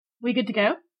We good to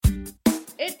go?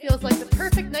 It feels like the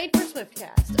perfect night for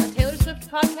Swiftcast, a Taylor Swift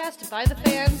podcast by the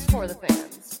fans for the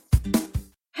fans.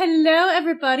 Hello,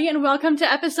 everybody, and welcome to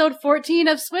episode 14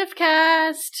 of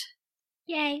Swiftcast.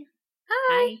 Yay.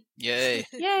 Hi. Yay.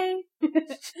 Yay.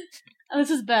 This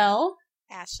is Belle.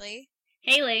 Ashley.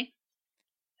 Haley.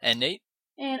 And Nate.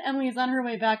 And Emily is on her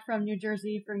way back from New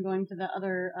Jersey from going to the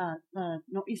other,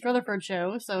 East Rutherford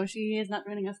show, so she is not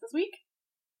joining us this week.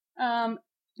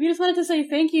 We just wanted to say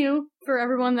thank you for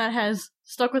everyone that has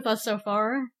stuck with us so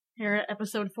far here at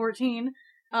episode 14.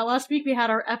 Last week we had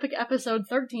our epic episode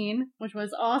 13, which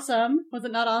was awesome. Was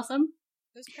it not awesome?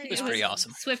 It was pretty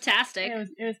awesome. Swiftastic.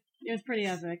 It was pretty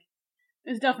epic.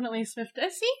 It was definitely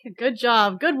See? Good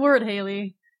job. Good word,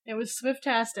 Haley. It was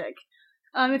Swiftastic.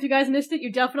 If you guys missed it,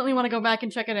 you definitely want to go back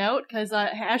and check it out, because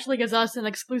Ashley gives us an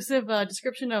exclusive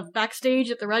description of backstage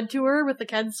at the Red Tour with the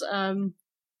Kids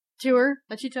tour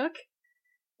that she took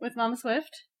with Mama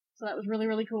Swift. So that was really,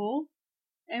 really cool.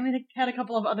 And we had a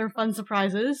couple of other fun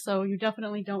surprises, so you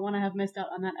definitely don't want to have missed out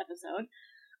on that episode.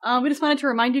 We just wanted to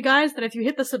remind you guys that if you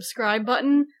hit the subscribe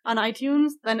button on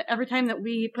iTunes, then every time that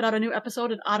we put out a new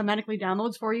episode, it automatically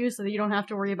downloads for you, so that you don't have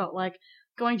to worry about,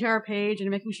 going to our page and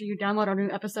making sure you download our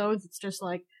new episodes. It's just,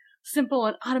 simple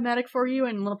and automatic for you,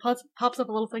 and pops up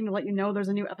a little thing to let you know there's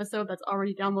a new episode that's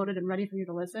already downloaded and ready for you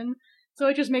to listen. So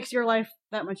it just makes your life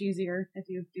that much easier if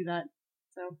you do that.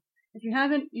 So, if you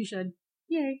haven't, you should.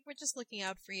 Yay. We're just looking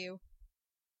out for you.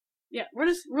 Yeah, we're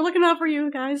looking out for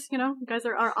you guys, you guys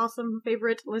are our awesome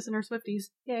favorite listener Swifties.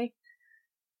 Yay.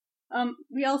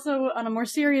 We also, on a more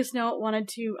serious note, wanted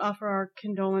to offer our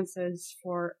condolences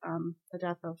for, the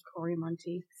death of Corey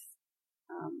Monteith.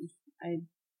 I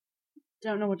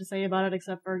don't know what to say about it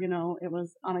except for, it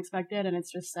was unexpected and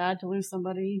it's just sad to lose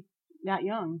somebody that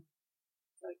young.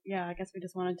 So, yeah, I guess we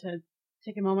just wanted to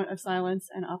take a moment of silence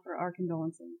and offer our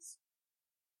condolences.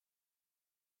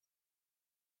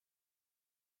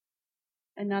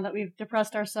 And now that we've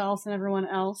depressed ourselves and everyone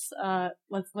else,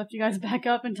 let's lift you guys back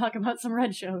up and talk about some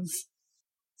Red shows.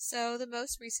 So the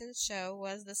most recent show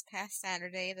was this past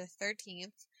Saturday, the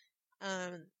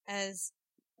 13th. As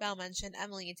Belle mentioned,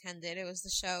 Emily attended. It was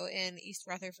the show in East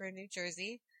Rutherford, New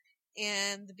Jersey.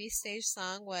 And the B stage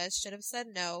song was Should Have Said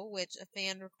No, which a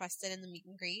fan requested in the meet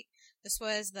and greet. This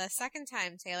was the second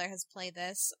time Taylor has played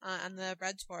this on the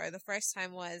Red Tour. The first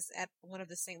time was at one of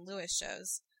the St. Louis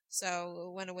shows. So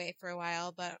it went away for a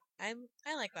while, but I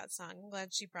like that song. I'm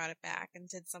glad she brought it back and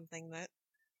did something that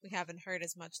we haven't heard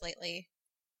as much lately.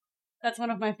 That's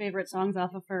one of my favorite songs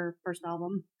off of her first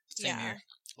album. Same here.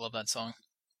 Love that song.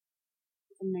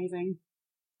 It's amazing.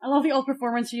 I love the old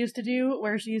performance she used to do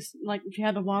where she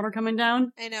had the water coming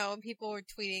down. I know, and people were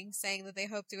tweeting saying that they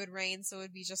hoped it would rain so it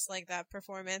would be just like that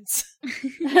performance.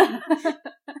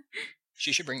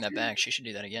 She should bring that back. She should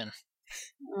do that again.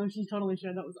 Oh, she totally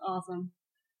should. That was awesome.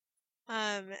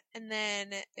 And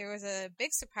then there was a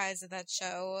big surprise at that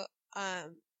show.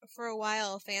 For a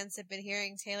while, fans had been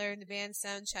hearing Taylor and the band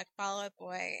soundcheck Fall Out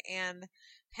Boy, and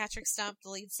Patrick Stump, the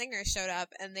lead singer, showed up,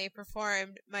 and they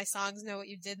performed My Songs Know What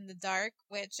You Did in the Dark,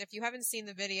 which, if you haven't seen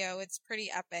the video, it's pretty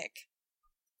epic.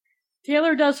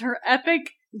 Taylor does her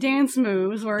epic dance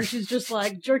moves where she's just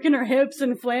jerking her hips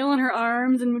and flailing her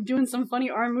arms and doing some funny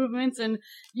arm movements, and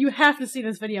you have to see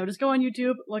this video. Just go on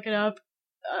YouTube, look it up.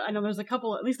 I know there's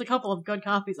at least a couple of good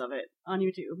copies of it on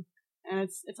YouTube, and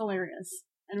it's hilarious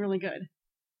and really good.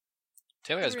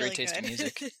 Taylor has great taste in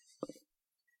music.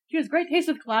 She has great taste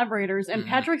with collaborators, and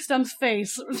Patrick Stump's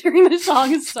face during the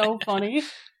song is so funny.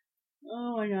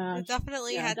 Oh my gosh. It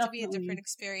definitely had to be a different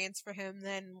experience for him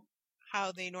than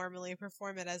how they normally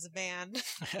perform it as a band.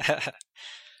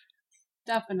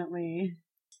 Definitely.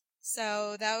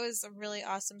 So that was a really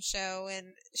awesome show, and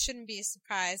shouldn't be a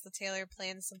surprise that Taylor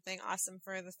planned something awesome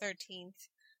for the 13th.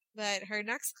 But her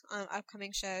next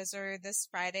upcoming shows are this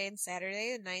Friday and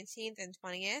Saturday, the 19th and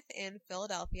 20th in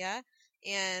Philadelphia.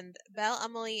 And Belle,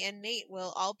 Emily, and Nate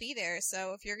will all be there.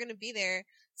 So if you're going to be there,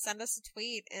 send us a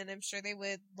tweet, and I'm sure they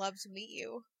would love to meet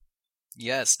you.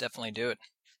 Yes, definitely do it.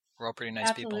 We're all pretty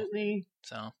nice people. Absolutely.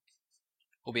 So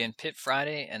we'll be in Pitt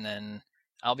Friday, and then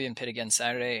I'll be in Pitt again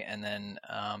Saturday, and then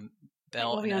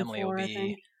Belle and Emily will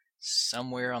be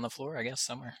somewhere on the floor, I guess,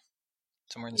 somewhere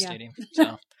in the stadium.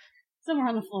 So somewhere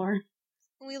on the floor.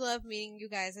 We love meeting you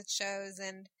guys at shows,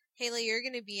 and Haley, you're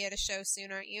going to be at a show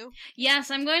soon, aren't you? Yes,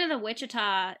 I'm going to the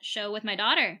Wichita show with my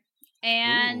daughter,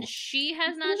 and she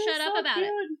has not shut up about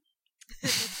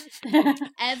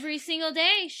it. Every single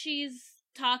day, she's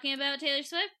talking about Taylor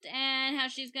Swift and how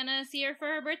she's going to see her for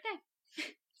her birthday.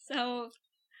 So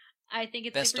I think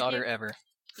it's best super daughter cute. ever.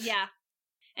 Yeah.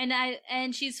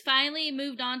 And she's finally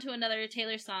moved on to another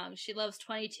Taylor song. She loves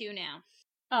 22 now.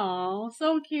 Oh,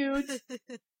 so cute.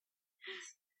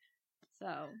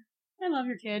 So I love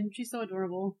your kid. She's so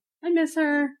adorable. I miss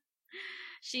her.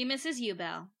 she misses you,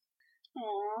 Belle.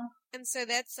 Aww. And so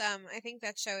that's, I think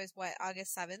that show is what,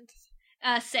 August 7th?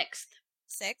 6th.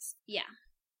 6th? Yeah.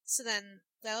 So then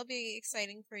that'll be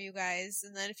exciting for you guys.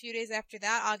 And then a few days after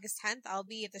that, August 10th, I'll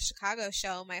be at the Chicago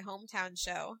show, my hometown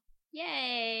show.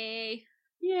 Yay!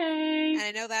 Yay! And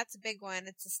I know that's a big one.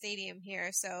 It's a stadium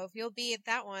here. So if you'll be at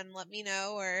that one, let me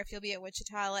know. Or if you'll be at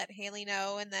Wichita, let Haley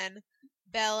know. And then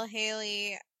Belle,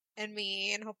 Haley, and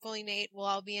me, and hopefully Nate will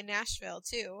all be in Nashville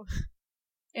too.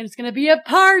 And it's gonna be a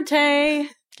party!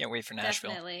 Can't wait for Nashville.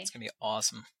 Definitely. It's gonna be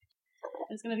awesome.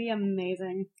 It's gonna be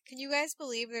amazing. Can you guys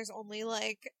believe there's only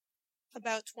like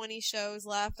about 20 shows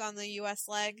left on the US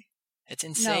leg? It's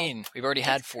insane. We've already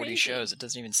had It's 40 crazy. shows. It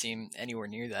doesn't even seem anywhere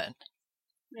near that.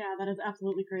 Yeah, that is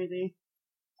absolutely crazy.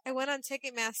 I went on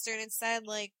Ticketmaster and it said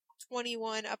like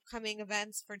 21 upcoming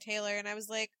events for Taylor, and I was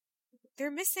like, they're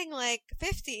missing like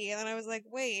 50. And then I was like,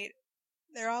 wait,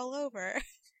 they're all over.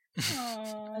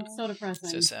 That's so depressing.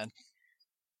 So sad.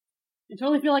 I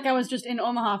totally feel like I was just in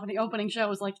Omaha for the opening show. It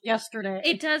was like yesterday.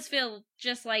 It does feel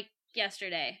just like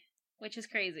yesterday, which is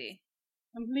crazy.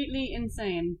 Completely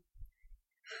insane.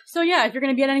 So yeah, if you're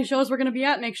gonna be at any shows we're gonna be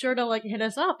at, make sure to like hit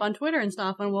us up on Twitter and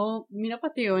stuff, and we'll meet up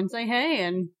with you and say hey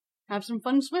and have some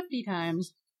fun Swifty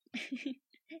times.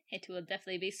 It will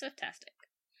definitely be Swiftastic.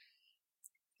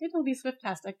 It will be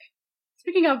Swiftastic.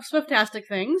 Speaking of Swiftastic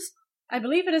things, I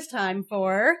believe it is time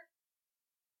for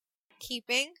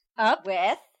Keeping Up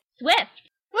With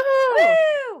Swift!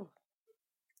 Woo!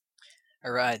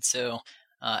 All right, so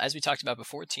as we talked about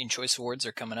before, Teen Choice Awards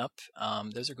are coming up.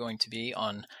 Those are going to be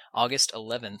on August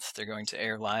 11th. They're going to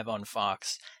air live on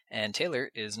Fox. And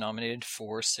Taylor is nominated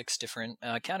for 6 different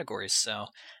categories. So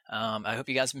I hope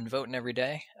you guys have been voting every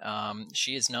day.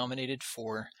 She is nominated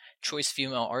for Choice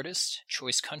Female Artist,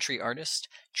 Choice Country Artist,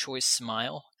 Choice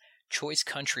Smile, Choice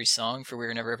Country Song for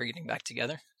We're Never Ever Getting Back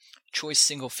Together, Choice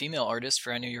Single Female Artist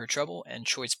for I Knew You Were Trouble, and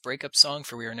Choice Breakup Song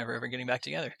for We Are Never Ever Getting Back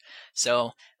Together.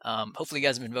 So hopefully you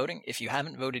guys have been voting. If you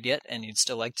haven't voted yet and you'd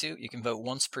still like to, you can vote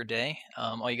once per day.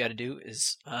 All you got to do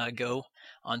is go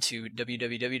onto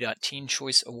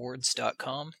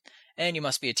www.teenchoiceawards.com, and you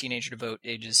must be a teenager to vote,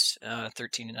 ages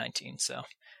 13 to 19. So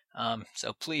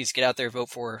please get out there, vote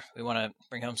for her. We want to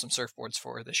bring home some surfboards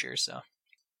for her this year. So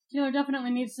Taylor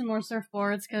definitely needs some more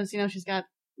surfboards because she's got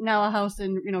now a house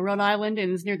in Rhode Island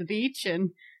and is near the beach, and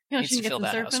needs she to can get fill some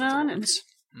that house surfing with on. And awards.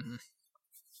 Mhm.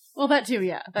 well, that too,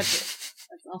 yeah, that too.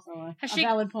 That's also a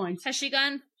valid point. Has she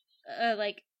gone,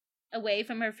 away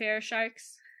from her fair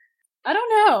sharks? I don't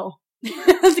know.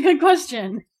 That's a good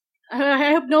question.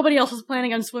 I hope nobody else is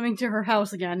planning on swimming to her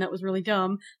house again. That was really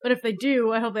dumb. But if they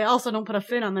do, I hope they also don't put a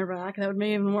fin on their back. That would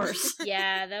make it even worse.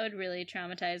 Yeah, that would really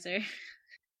traumatize her.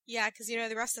 Yeah, because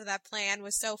the rest of that plan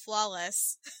was so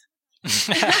flawless.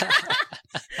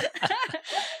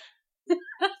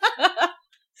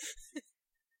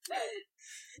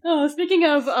 Oh, speaking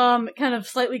of kind of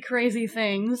slightly crazy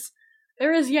things,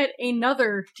 there is yet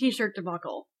another t-shirt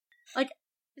debacle.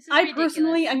 This is I ridiculous.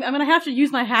 personally, I'm gonna have to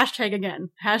use my hashtag again.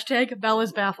 Hashtag Belle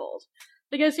is baffled.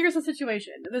 Because here's the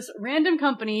situation. This random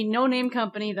company, no-name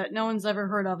company that no one's ever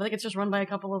heard of, I think it's just run by a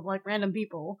couple of, random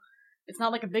people. It's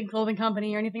not like a big clothing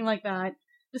company or anything like that.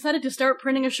 Decided to start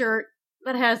printing a shirt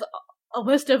that has a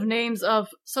list of names of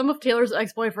some of Taylor's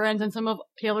ex-boyfriends and some of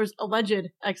Taylor's alleged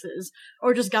exes.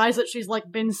 Or just guys that she's,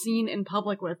 been seen in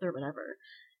public with or whatever.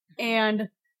 And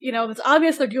it's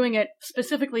obvious they're doing it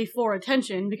specifically for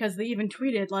attention because they even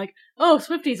tweeted oh,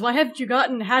 Swifties, why haven't you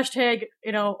gotten hashtag,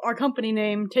 our company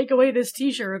name, take away this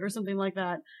t-shirt or something like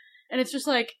that. And it's just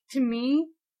to me,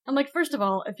 I'm first of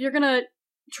all, if you're gonna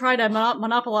try to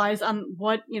monopolize on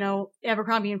what,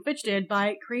 Abercrombie and Fitch did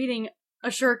by creating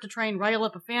a shirt to try and rile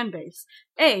up a fan base,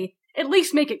 at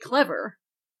least make it clever.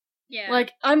 Yeah.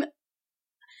 I'm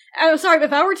sorry,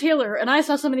 if I were Taylor and I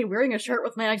saw somebody wearing a shirt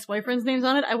with my ex-boyfriend's names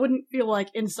on it, I wouldn't feel,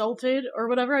 insulted or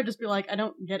whatever. I'd just be I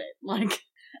don't get it.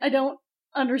 I don't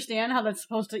understand how that's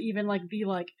supposed to even, be,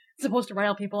 supposed to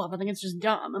rile people up. I think it's just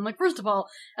dumb. I'm first of all,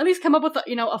 at least come up with,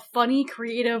 a funny,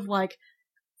 creative,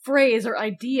 phrase or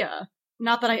idea.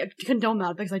 Not that I condone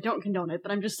that, because I don't condone it,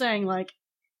 but I'm just saying, a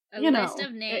list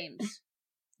of names.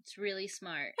 It's really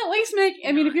smart. At least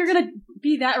if you're gonna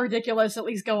be that ridiculous, at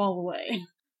least go all the way.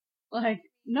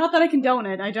 Not that I condone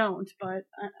it, I don't, but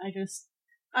I don't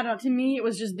know, to me it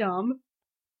was just dumb.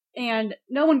 And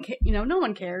no one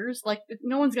cares.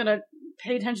 No one's gonna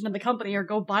pay attention to the company or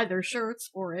go buy their shirts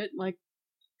for it. I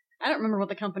don't remember what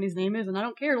the company's name is, and I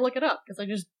don't care to look it up,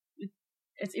 because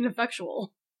it's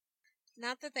ineffectual.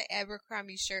 Not that the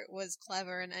Abercrombie shirt was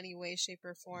clever in any way, shape,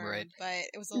 or form, Right. but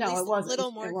it was No, at it least a wasn't. little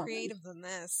It more wasn't. creative than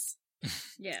this.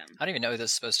 Yeah. I don't even know who this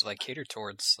is supposed to like cater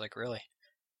towards. Like, really,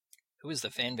 who is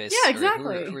the fan base? Yeah, or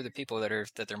exactly. who are the people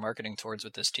that they're marketing towards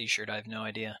with this T-shirt? I have no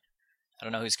idea. I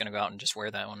don't know who's going to go out and just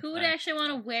wear that one. Who would actually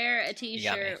want to wear a got me.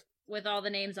 T-shirt with all the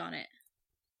names on it?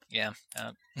 Yeah.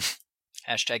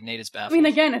 Hashtag Nate is I baffled. mean,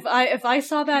 again, if I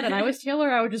saw that and I was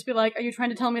Taylor, I would just be like, "Are you trying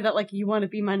to tell me that like you want to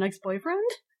be my next boyfriend?"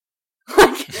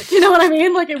 Like, do you know what I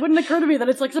mean? Like, it wouldn't occur to me that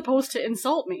it's like supposed to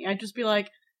insult me. I'd just be like,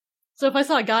 so if I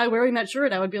saw a guy wearing that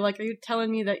shirt, I would be like, "Are you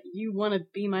telling me that you want to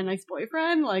be my next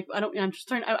boyfriend?" Like, I'm just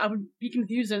trying. I would be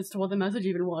confused as to what the message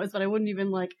even was, but I wouldn't even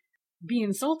like be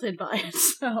insulted by it.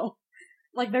 So,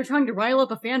 like, they're trying to rile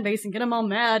up a fan base and get them all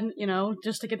mad, you know,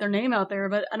 just to get their name out there.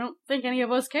 But I don't think any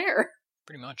of us care.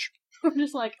 Pretty much. We're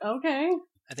just like, okay.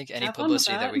 I think any Have fun with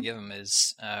publicity that that. we give them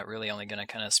is really only going to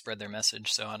kind of spread their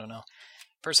message. So I don't know.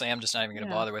 Personally, I'm just not even going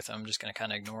to Yeah. bother with them. I'm just going to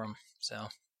kind of ignore them. So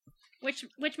Which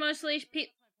mostly,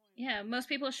 most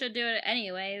people should do it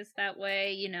anyways. That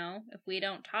way, you know, if we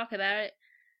don't talk about it,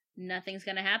 nothing's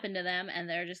gonna happen to them, and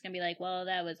they're just gonna be like, well,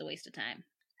 that was a waste of time.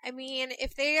 I mean,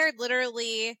 if they are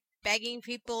literally begging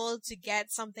people to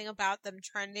get something about them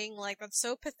trending, like, that's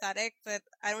so pathetic that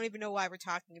I don't even know why we're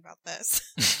talking about this.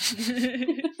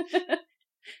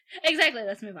 Exactly,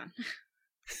 let's move on.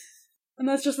 And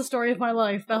that's just the story of my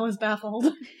life. Belle is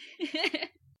baffled.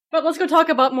 But let's go talk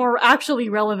about more actually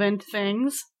relevant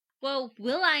things. Well,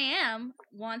 will.i.am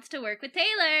wants to work with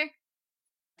Taylor.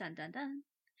 Dun dun dun.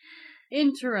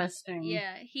 Interesting.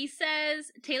 Yeah, he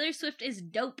says Taylor Swift is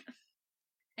dope.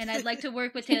 And I'd like to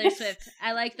work with Taylor Swift.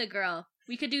 I like the girl.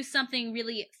 We could do something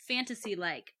really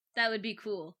fantasy-like. That would be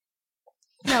cool.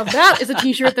 Now that is a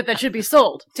t-shirt that should be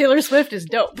sold. Taylor Swift is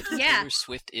dope. Yeah. Taylor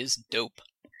Swift is dope.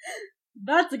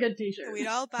 That's a good t-shirt. We'd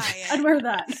all buy it. I'd wear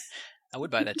that. I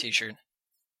would buy that T-shirt.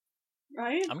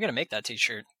 Right? I'm going to make that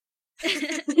T-shirt.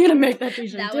 You're gonna make that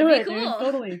t-shirt. That do would be it, dude. cool.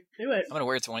 Totally. Do it. I'm going to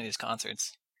wear it to one of these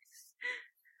concerts.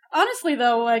 Honestly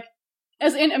though, like,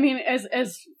 as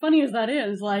funny as that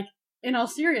is, like, in all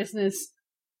seriousness,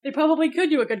 they probably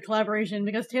could do a good collaboration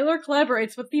because Taylor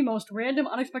collaborates with the most random,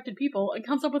 unexpected people and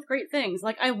comes up with great things.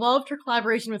 Like, I loved her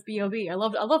collaboration with B.O.B. I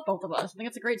love both of us. I think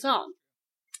it's a great song.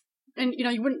 And, you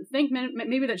know, you wouldn't think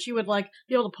maybe that she would, like,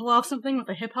 be able to pull off something with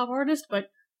a hip-hop artist, but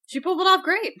she pulled it off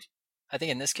great. I think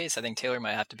in this case, I think Taylor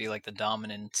might have to be like the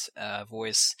dominant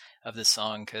voice of the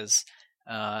song because,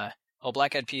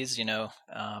 Black Eyed Peas, you know,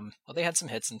 well, they had some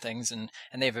hits and things, and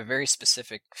they have a very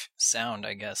specific sound,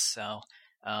 I guess. So,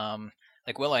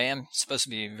 like will.i.am supposed to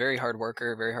be a very hard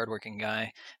worker, very hardworking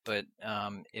guy, but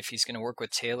if he's going to work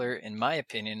with Taylor, in my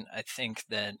opinion, I think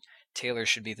that Taylor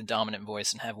should be the dominant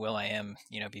voice and have will.i.am,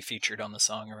 you know, be featured on the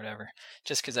song or whatever.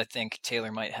 Just because I think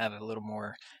Taylor might have a little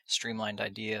more streamlined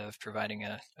idea of providing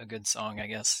a good song, I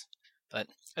guess. But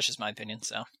that's just my opinion.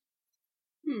 So.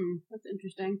 That's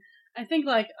interesting. I think,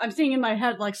 like, I'm seeing in my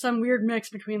head, like, some weird mix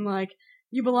between, like,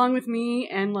 You Belong With Me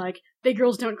and, like, Big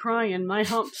Girls Don't Cry and My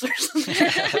Humps or something.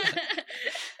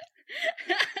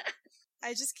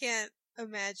 I just can't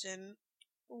imagine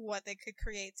what they could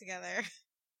create together.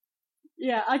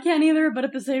 Yeah, I can't either, but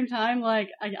at the same time, like,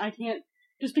 I can't,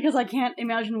 just because I can't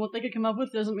imagine what they could come up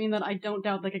with doesn't mean that I don't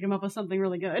doubt they could come up with something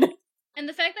really good. And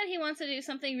the fact that he wants to do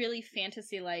something really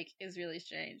fantasy-like is really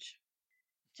strange.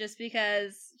 Just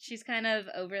because she's kind of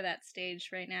over that stage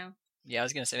right now. Yeah, I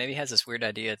was going to say, maybe he has this weird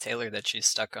idea, Taylor, that she's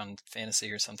stuck on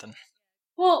fantasy or something.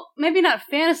 Well, maybe not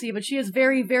fantasy, but she is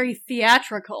very, very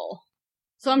theatrical.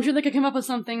 So I'm sure they could come up with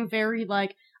something very,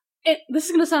 like, this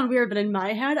is gonna sound weird, but in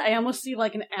my head, I almost see,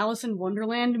 like, an Alice in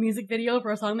Wonderland music video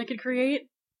for a song they could create.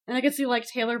 And I could see, like,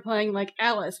 Taylor playing, like,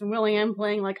 Alice, and will.i.am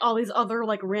playing, like, all these other,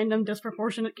 like, random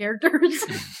disproportionate characters.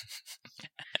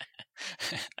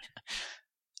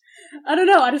 I don't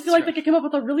know, I just feel like they could come up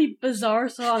with a really bizarre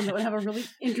song that would have a really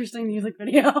interesting music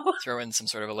video. Throw in some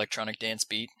sort of electronic dance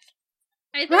beat.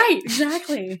 Right,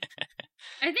 exactly.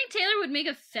 I think Taylor would make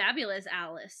a fabulous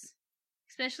Alice.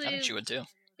 I think she would too.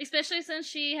 Especially since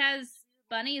she has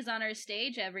bunnies on her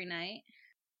stage every night.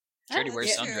 She already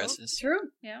wears true. sundresses. True.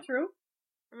 Yeah. True.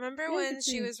 Remember Yeah, when good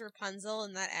she thing. was Rapunzel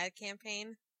in that ad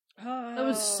campaign? Oh, That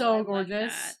was so I love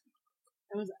gorgeous. that.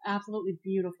 It was absolutely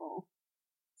beautiful.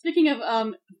 Speaking of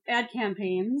ad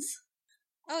campaigns,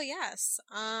 Oh yes.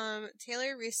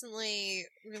 Taylor recently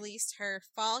released her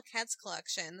Fall Cats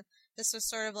collection. This was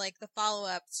sort of like the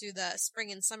follow-up to the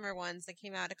spring and summer ones that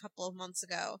came out a couple of months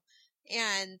ago.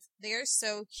 And they are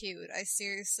so cute. I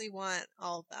seriously want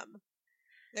all of them.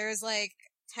 There's like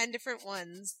 10 different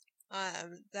ones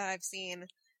that I've seen,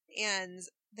 and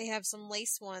they have some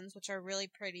lace ones which are really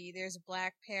pretty. There's a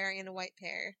black pair and a white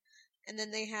pair. And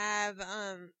then they have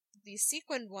these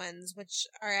sequined ones, which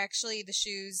are actually the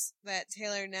shoes that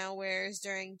Taylor now wears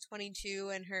during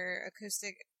 22 and her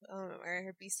acoustic or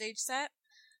her B-stage set.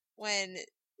 When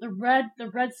the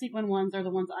red sequin ones are the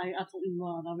ones I absolutely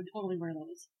love. I would totally wear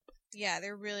those. Yeah,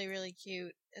 they're really, really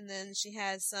cute. And then she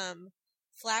has some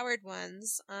flowered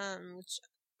ones, which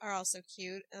are also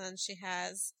cute. And then she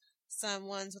has some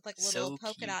ones with like little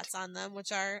polka dots on them,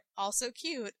 which are also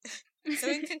cute. So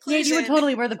in conclusion, Nate, you would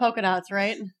totally wear the polka dots,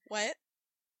 right? What?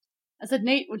 I said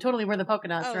Nate would totally wear the polka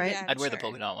dots, right? Yeah, I'd wear the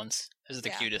polka dot ones. Those are the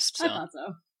cutest. So. I thought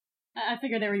so. I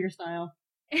figured they were your style.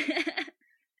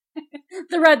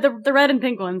 the red and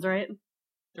pink ones, right?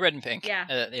 The red and pink.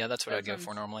 Yeah. Yeah, that's what I'd go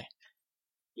for normally.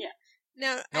 Yeah.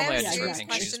 Now, normally I have I'd a serious pink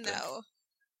question shoes, though.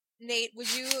 Nate,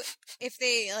 would you, if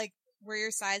they like were your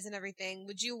size and everything,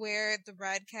 would you wear the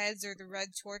red Keds or the red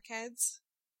tour Keds?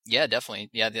 Yeah,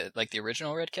 definitely. Yeah, like the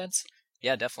original red Keds.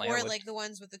 Yeah, definitely. Or like the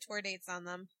ones with the tour dates on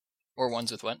them. Or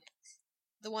ones with what?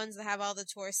 The ones that have all the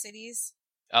tour cities.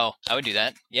 Oh, I would do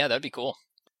that. Yeah, that'd be cool.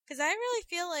 Because I really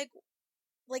feel like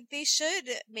they should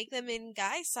make them in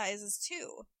guy sizes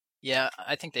too. Yeah,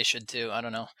 I think they should too. I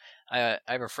don't know. I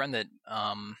have a friend that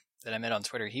I met on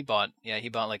Twitter. He bought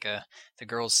like the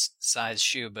girl's size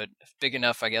shoe, but big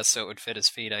enough, I guess, so it would fit his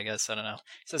feet. I guess I don't know.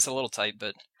 So it's a little tight,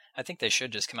 but I think they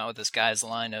should just come out with this guy's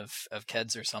line of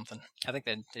Keds or something. I think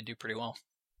they do pretty well.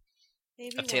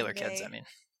 Maybe of Taylor Keds, I mean.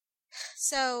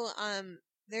 So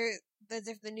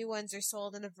the new ones are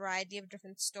sold in a variety of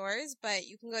different stores, but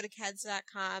you can go to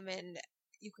Keds.com and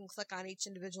you can click on each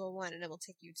individual one and it will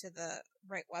take you to the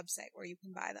right website where you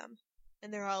can buy them.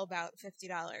 And they're all about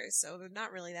 $50, so they're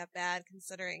not really that bad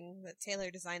considering that Taylor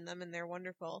designed them and they're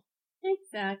wonderful.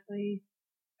 Exactly.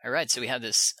 All right, so we have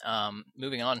this,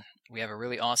 moving on, we have a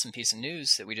really awesome piece of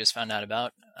news that we just found out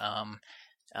about.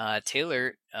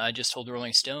 Taylor just told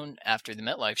Rolling Stone after the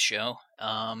MetLife show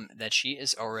that she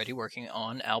is already working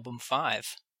on album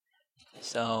 5.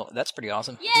 So that's pretty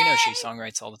awesome. Yay! We know she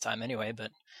songwrites all the time anyway, but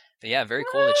yeah, very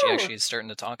cool that she actually is starting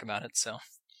to talk about it. So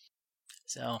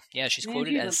yeah, she's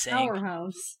quoted as saying,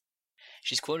 powerhouse.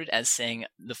 She's quoted as saying,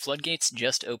 "The floodgates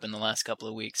just opened the last couple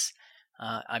of weeks.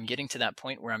 I'm getting to that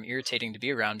point where I'm irritating to be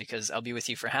around because I'll be with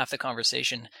you for half the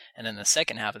conversation, and then the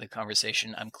second half of the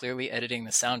conversation, I'm clearly editing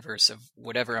the sound verse of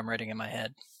whatever I'm writing in my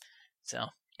head." So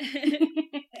I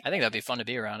think that'd be fun to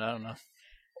be around. I don't know.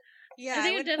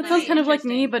 Yeah, that sounds kind of like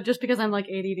me, but just because I'm like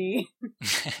ADD.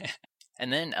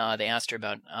 And then they asked her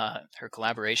about her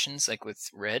collaborations, like with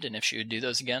Red, and if she would do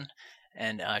those again.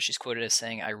 And she's quoted as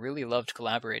saying, "I really loved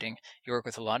collaborating. You work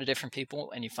with a lot of different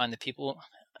people, and you find the people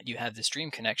you have this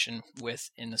dream connection with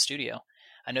in the studio.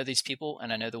 I know these people,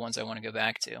 and I know the ones I want to go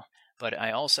back to. But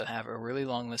I also have a really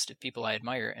long list of people I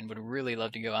admire and would really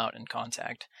love to go out and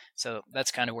contact. So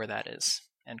that's kind of where that is."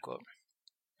 End quote.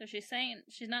 So she's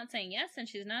not saying yes, and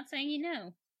she's not saying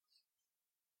no.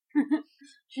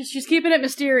 she's keeping it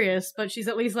mysterious, but she's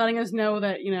at least letting us know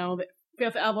that, the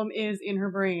 5th album is in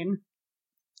her brain.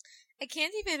 I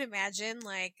can't even imagine,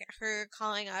 like, her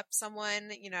calling up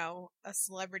someone, a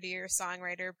celebrity or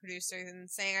songwriter, producer, and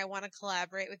saying, "I want to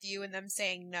collaborate with you," and them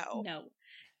saying no. No.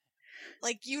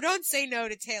 Like, you don't say no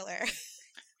to Taylor.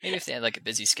 Maybe if they had, like, a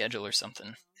busy schedule or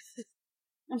something.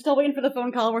 I'm still waiting for the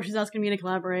phone call where she's asking me to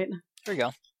collaborate. There you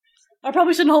go. I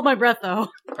probably shouldn't hold my breath, though.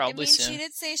 Probably soon. She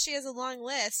did say she has a long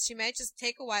list. She might just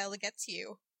take a while to get to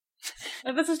you.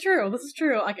 This is true.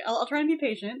 I'll try and be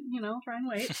patient, try and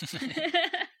wait.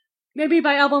 Maybe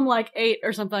by album, 8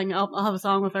 or something, I'll have a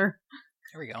song with her.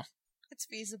 There we go. It's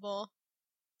feasible.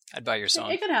 I'd buy your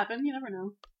song. It could happen. You never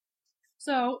know.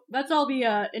 So, that's all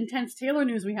the intense Taylor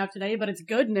news we have today, but it's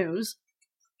good news.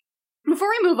 Before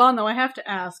we move on, though, I have to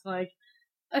ask,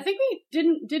 I think we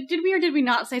did we or did we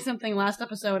not say something last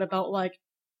episode about,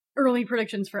 early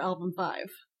predictions for album 5?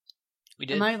 We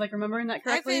did. Am I, remembering that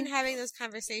correctly? I've been having those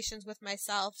conversations with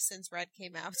myself since Red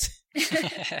came out.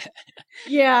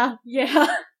 Yeah.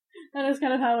 That is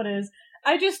kind of how it is.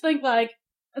 I just think,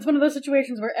 it's one of those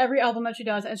situations where every album that she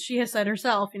does, as she has said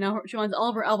herself, she wants all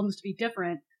of her albums to be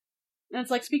different. And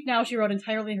it's like Speak Now she wrote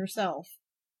entirely herself.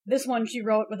 This one she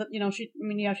wrote with, she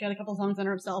had a couple songs on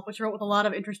herself, but she wrote with a lot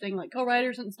of interesting,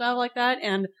 co-writers and stuff like that.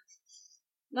 And,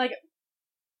 I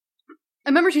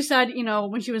remember she said,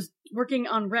 when she was working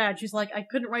on Red, she's like, I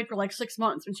couldn't write for 6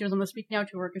 months when she was on the Speak Now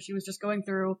tour because she was just going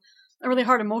through a really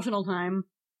hard emotional time.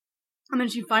 And then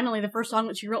the first song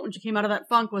that she wrote when she came out of that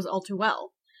funk was All Too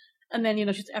Well. And then,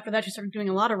 after that she started doing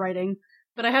a lot of writing.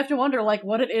 But I have to wonder,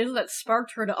 what it is that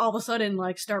sparked her to all of a sudden,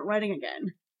 start writing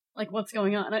again. What's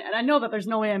going on? And I know that there's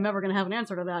no way I'm ever going to have an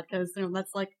answer to that, because,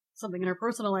 that's, something in her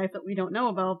personal life that we don't know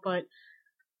about, but,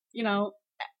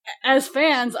 as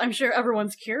fans, I'm sure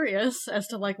everyone's curious as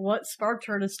to, like, what sparked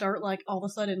her to start, like, all of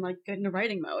a sudden, like, get into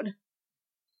writing mode.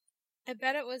 I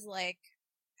bet it was, like,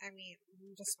 I mean,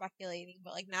 I'm just speculating,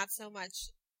 but, like, not so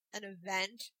much an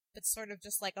event, but sort of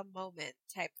just, like, a moment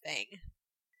type thing.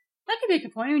 That could be a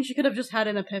good point. I mean, she could have just had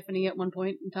an epiphany at one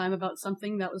point in time about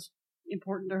something that was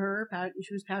important to her, and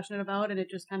she was passionate about, and it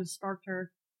just kind of sparked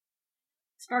her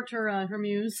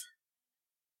muse.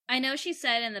 I know she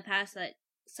said in the past that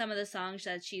some of the songs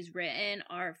that she's written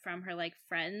are from her, like,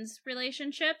 friends'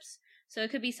 relationships. So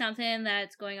it could be something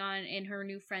that's going on in her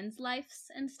new friends' lives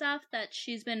and stuff that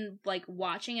she's been, like,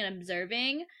 watching and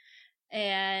observing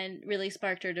and really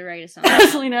sparked her to write a song.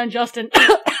 Selena and Justin.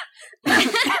 Are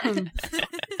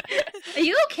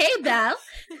you okay, Belle?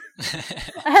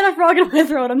 I had a frog in my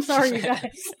throat. I'm sorry, you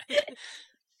guys.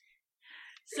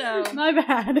 So my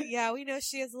bad. Yeah, we know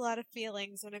she has a lot of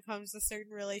feelings when it comes to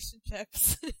certain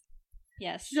relationships.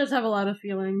 Yes. She does have a lot of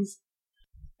feelings.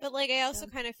 But, like, I also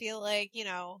kind of feel like, you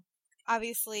know,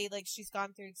 obviously, like, she's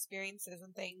gone through experiences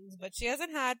and things, but she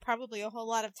hasn't had probably a whole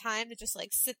lot of time to just,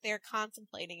 like, sit there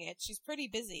contemplating it. She's pretty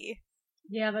busy.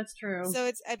 Yeah, that's true.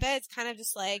 So I bet it's kind of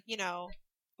just like, you know,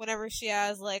 whenever she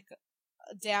has, like,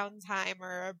 a downtime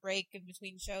or a break in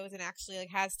between shows and actually,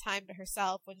 like, has time to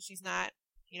herself when she's not,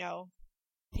 you know,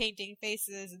 painting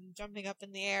faces and jumping up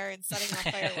in the air and setting off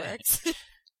fireworks.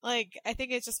 Like, I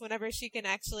think it's just whenever she can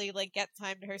actually, like, get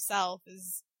time to herself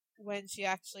is when she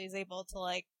actually is able to,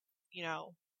 like, you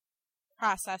know,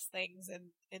 process things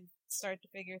and start to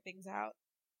figure things out.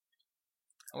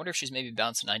 I wonder if she's maybe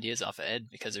bouncing ideas off of Ed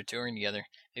because they're touring together.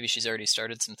 Maybe she's already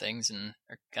started some things and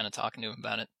are kind of talking to him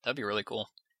about it. That'd be really cool.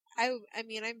 I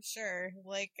mean, I'm sure,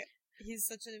 like, he's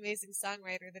such an amazing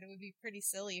songwriter that it would be pretty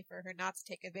silly for her not to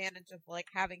take advantage of, like,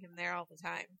 having him there all the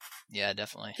time. Yeah,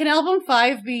 definitely. Can album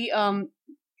 5 be,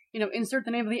 insert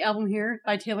the name of the album here,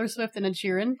 by Taylor Swift and Ed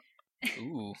Sheeran?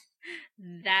 Ooh.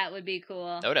 That would be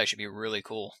cool. That would actually be really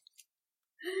cool.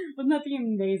 Wouldn't that be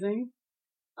amazing?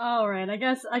 Alright, I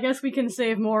guess we can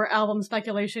save more album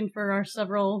speculation for our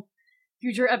several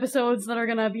future episodes that are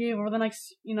gonna be over the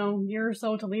next, year or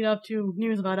so to lead up to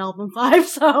news about album 5,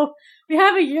 so we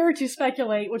have a year to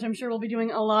speculate, which I'm sure we'll be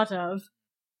doing a lot of.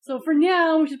 So for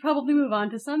now, we should probably move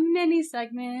on to some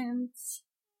mini-segments.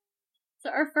 So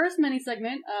our first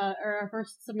mini-segment, or our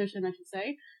first submission, I should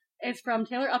say, is from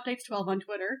Taylor Updates 12 on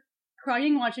Twitter,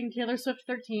 crying watching Taylor Swift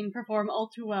 13 perform All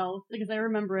Too Well, because I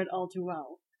remember it all too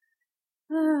well.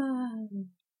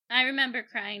 I remember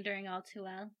crying during All Too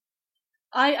Well.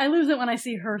 I lose it when I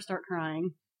see her start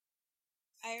crying.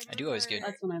 I do always get.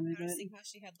 That's when I lose noticing it. how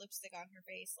she had lipstick on her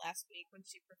face last week when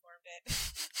she performed it.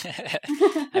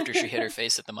 After she hit her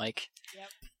face at the mic. Yep.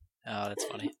 Oh, that's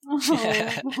funny. Oh,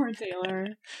 poor Taylor.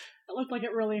 It looked like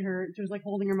it really hurt. She was like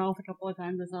holding her mouth a couple of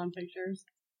times. I saw in pictures.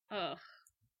 Oh.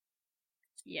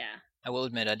 Yeah. I will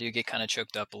admit, I do get kind of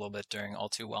choked up a little bit during All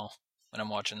Too Well when I'm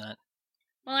watching that.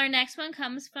 Well, our next one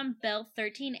comes from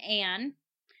Belle13 Ann.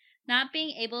 Not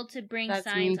being able to bring That's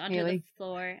signs me, onto Haley. the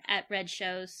floor at Red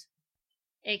shows,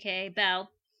 aka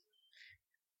Belle.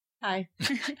 Hi.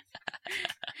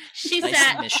 She Nice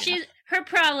said submission. her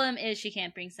problem is she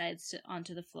can't bring signs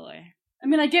onto the floor. I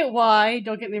mean, I get why,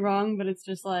 don't get me wrong, but it's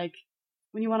just like,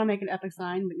 when you want to make an epic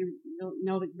sign, but you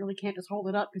know that you really can't just hold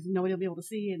it up because nobody will be able to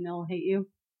see and they'll hate you.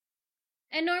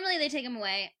 And normally they take them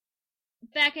away.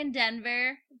 Back in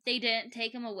Denver, they didn't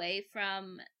take them away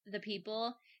from the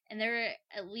people, and there were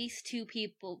at least 2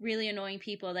 people, really annoying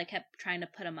people, that kept trying to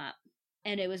put them up.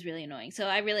 And it was really annoying. So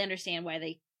I really understand why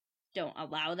they don't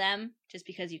allow them, just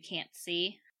because you can't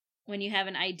see. When you have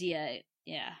an idea,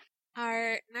 yeah.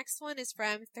 Our next one is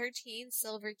from 13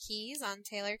 Silver Keys on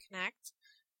Taylor Connect.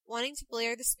 Wanting to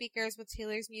blare the speakers with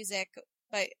Taylor's music,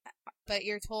 but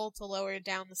you're told to lower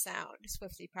down the sound.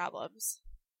 Swifty problems.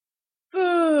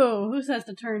 Boo! Who says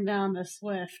to turn down the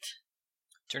Swift?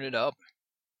 Turn it up.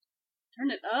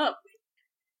 Turn it up.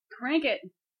 Crank it.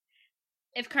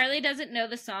 If Carly doesn't know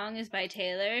the song is by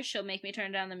Taylor, she'll make me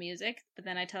turn down the music, but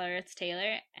then I tell her it's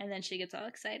Taylor, and then she gets all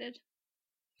excited.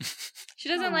 She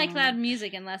doesn't like loud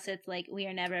music unless it's like We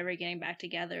Are Never Ever Getting Back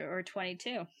Together or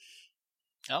 22.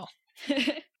 Oh.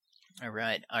 All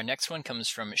right. Our next one comes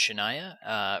from Shania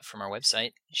from our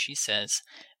website. She says,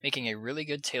 making a really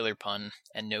good Taylor pun,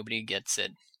 and nobody gets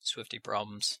it. Swifty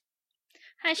problems.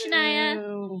 Hi, Shania.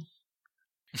 Ew.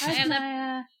 I Hi, have that-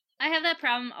 Shania. I have that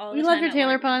problem all the We time. love your at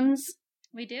Taylor work. puns.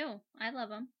 We do. I love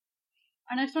them.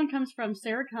 Our next one comes from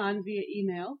Sarah Khan via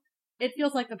email. It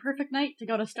feels like the perfect night to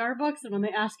go to Starbucks and when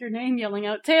they ask your name, yelling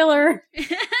out Taylor.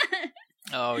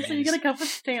 Oh, So you jeez. get a cup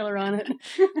with Taylor on it.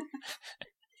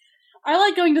 I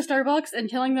like going to Starbucks and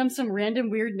telling them some random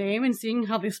weird name and seeing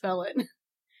how they spell it.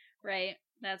 Right.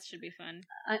 That should be fun.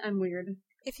 I'm weird.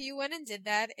 If you went and did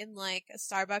that in, like, a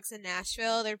Starbucks in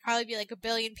Nashville, there'd probably be, like, a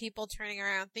billion people turning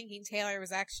around thinking Taylor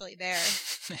was actually there.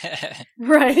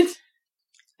 Right.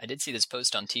 I did see this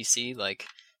post on TC, like,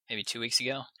 maybe 2 weeks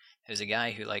ago. There's a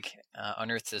guy who, like,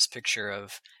 unearthed this picture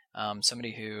of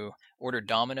somebody who ordered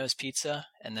Domino's pizza,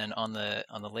 and then on the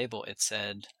label it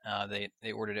said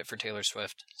they ordered it for Taylor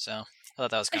Swift. So I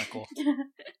thought that was kind of cool.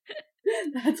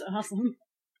 That's awesome.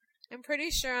 I'm pretty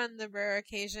sure on the rare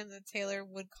occasion that Taylor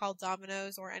would call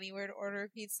Domino's or anywhere to order a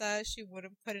pizza, she would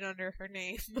have put it under her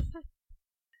name.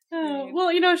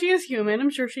 Well, you know, she is human. I'm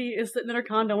sure she is sitting in her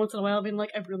condo once in a while being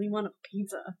like, I really want a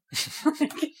pizza.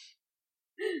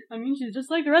 I mean, she's just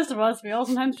like the rest of us. We all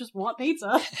sometimes just want pizza.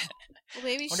 Well,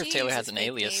 maybe I wonder she if Taylor uses has an fake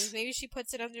alias. names. Maybe she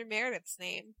puts it under Meredith's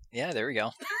name. Yeah, there we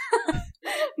go.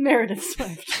 Meredith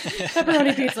Swift.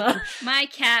 Pepperoni pizza. My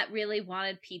cat really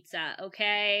wanted pizza,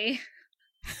 okay?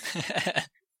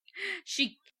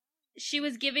 She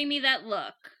was giving me that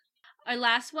look. Our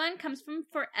last one comes from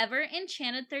Forever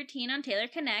Enchanted 13 on Taylor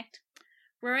Connect.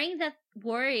 Worrying that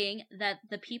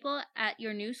the people at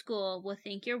your new school will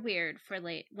think you're weird for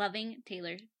loving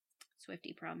Taylor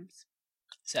Swifty problems.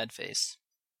 Sad face.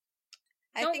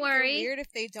 I Don't think worry. they're weird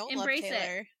if they don't Embrace love it.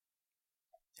 Taylor.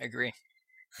 Agree.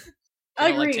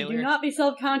 Agree. Like Taylor? Do not be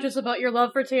self-conscious about your love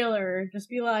for Taylor. Just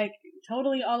be like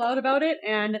totally all out about it,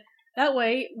 and that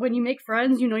way, when you make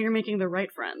friends, you know you're making the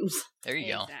right friends. There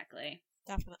you go. Exactly.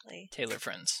 Definitely. Taylor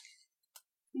friends.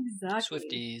 Exactly.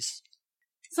 Swifties.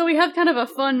 So we have kind of a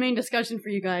fun main discussion for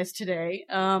you guys today.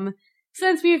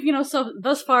 Since we've, so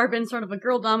thus far been sort of a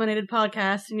girl-dominated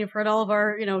podcast, and you've heard all of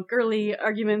our, girly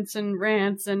arguments and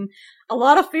rants, and a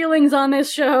lot of feelings on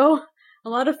this show, a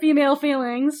lot of female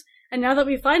feelings, and now that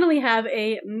we finally have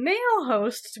a male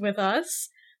host with us,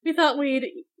 we thought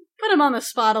we'd put him on the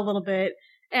spot a little bit,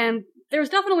 and there's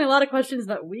definitely a lot of questions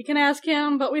that we can ask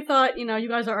him, but we thought, you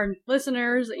guys are our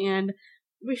listeners, and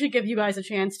we should give you guys a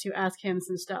chance to ask him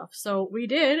some stuff. So we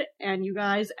did, and you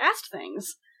guys asked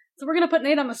things. So we're gonna put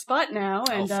Nate on the spot now,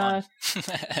 and fun.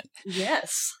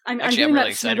 yes, I'm Actually, doing I'm really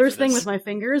that excited Smithers for thing this. with my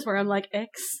fingers, where I'm like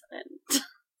excellent.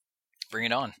 Bring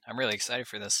it on. I'm really excited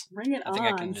for this. Bring it I think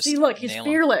I on. can just See, look, he's nail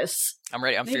him. fearless. I'm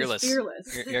ready. I'm Nate is fearless.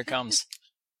 fearless. Here it comes.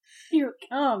 Here it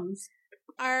comes.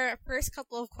 Our first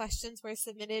couple of questions were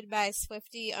submitted by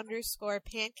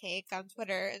Swifty_pancake on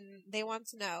Twitter, and they want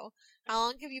to know, how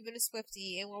long have you been a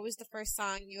Swifty, and what was the first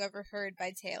song you ever heard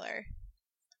by Taylor?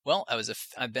 Well,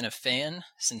 I've been a fan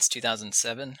since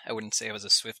 2007. I wouldn't say I was a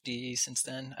Swiftie since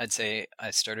then. I'd say I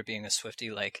started being a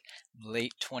Swiftie like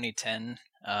late 2010,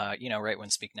 right when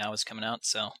Speak Now was coming out.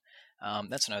 So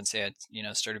that's when I would say I,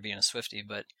 started being a Swiftie.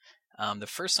 But the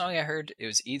first song I heard, it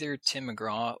was either Tim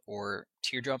McGraw or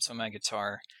Teardrops on My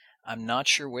Guitar. I'm not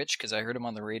sure which, because I heard them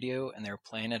on the radio and they were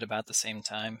playing it about the same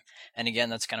time. And again,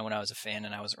 that's kind of when I was a fan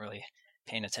and I wasn't really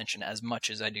paying attention as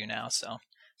much as I do now. So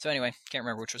anyway, can't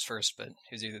remember which was first, but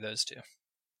it was either those two.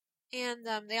 And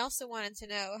they also wanted to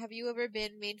know, have you ever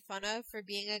been made fun of for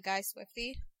being a guy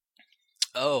Swiftie?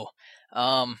 Oh,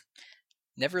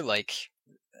 never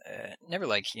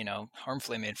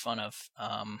harmfully made fun of.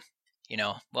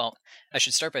 Well, I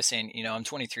should start by saying, I'm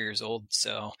 23 years old,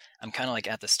 so I'm kind of like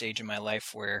at the stage in my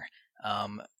life where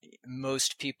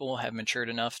most people have matured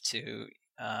enough to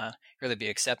really be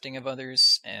accepting of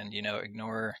others and,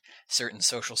 ignore certain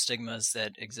social stigmas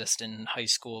that exist in high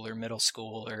school or middle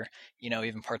school or,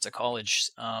 even parts of college.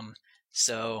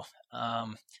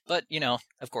 But,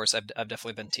 of course, I've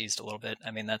definitely been teased a little bit.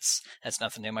 I mean, that's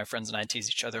nothing new. My friends and I tease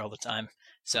each other all the time.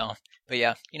 So, but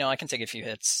yeah, I can take a few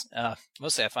hits.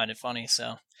 Mostly I find it funny.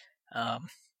 So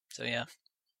yeah.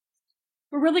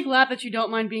 We're really glad that you don't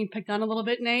mind being picked on a little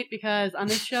bit, Nate, because on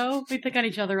this show, we pick on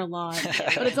each other a lot.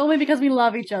 But it's only because we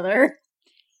love each other.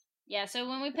 Yeah, so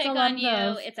when we pick a lot on of you,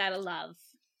 love. it's out of love.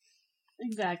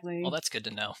 Exactly. Well, that's good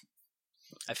to know.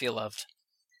 I feel loved.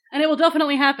 And it will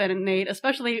definitely happen, Nate,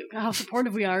 especially how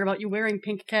supportive we are about you wearing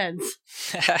pink Keds.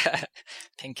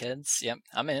 Pink kids. Yep,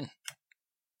 I'm in.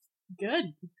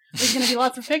 Good. There's going to be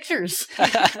lots of pictures. We're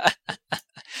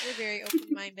very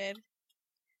open-minded.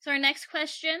 So our next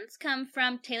questions come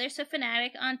from Taylor Swift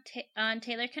Fanatic on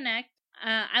Taylor Connect.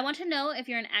 I want to know if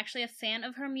you're actually a fan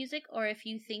of her music or if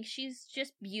you think she's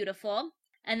just beautiful.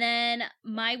 And then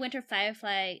My Winter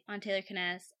Firefly on Taylor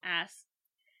Connect asks,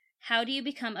 how do you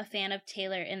become a fan of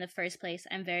Taylor in the first place?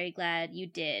 I'm very glad you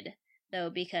did,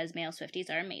 though, because male Swifties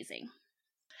are amazing.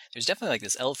 There's definitely like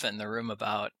this elephant in the room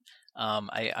about,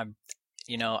 I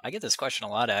get this question a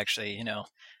lot, actually.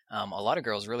 A lot of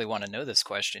girls really want to know this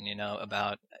question,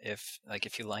 about if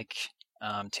you like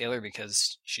Taylor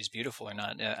because she's beautiful or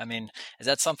not. I mean, is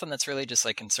that something that's really just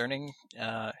like concerning?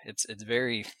 It's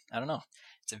very, I don't know.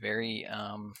 it's a very,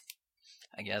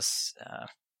 I guess,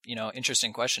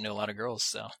 interesting question to a lot of girls.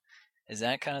 So is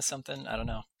that kind of something? I don't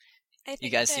know. You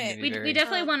guys seem to be very... We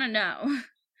definitely want to know.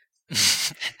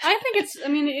 I think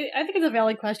it's a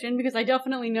valid question because I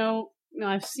definitely know,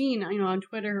 I've seen, on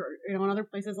Twitter or, on other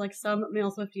places, like some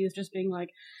male Swifties just being like,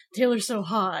 Taylor's so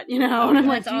hot, and I'm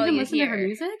like, do you even listen to her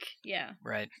music? Yeah.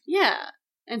 Right. Yeah.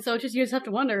 And so you just have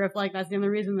to wonder if, like, that's the only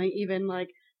reason they even, like,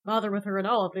 bother with her at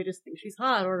all, if they just think she's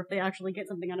hot or if they actually get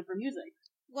something out of her music.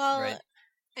 Well, right.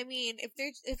 I mean, if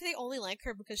they only like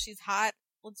her because she's hot,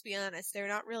 let's be honest, they're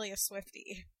not really a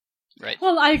Swiftie. Right.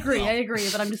 Well, I agree,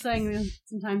 but I'm just saying that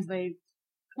sometimes they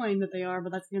claim that they are,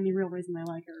 but that's the only real reason they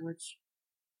like her, which...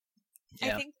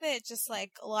 Yeah. I think that just,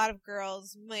 like, a lot of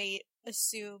girls might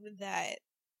assume that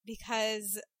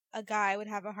because a guy would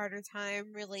have a harder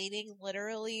time relating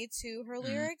literally to her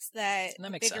lyrics, that the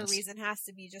bigger reason has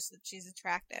to be just that she's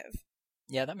attractive.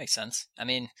 Yeah, that makes sense. I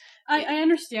mean... I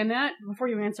understand that. Before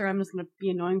you answer, I'm just going to be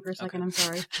annoying for a second. Okay. I'm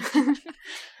sorry.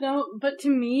 No, but to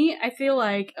me, I feel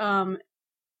like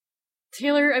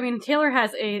Taylor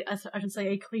has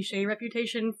a cliche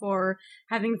reputation for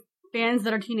having fans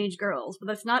that are teenage girls, but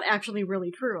that's not actually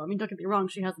really true. I mean, don't get me wrong,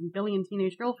 she has a billion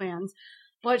teenage girl fans,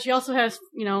 but she also has,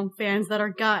 fans that are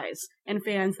guys, and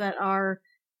fans that are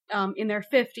in their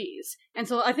 50s. And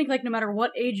so I think, like, no matter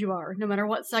what age you are, no matter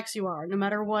what sex you are, no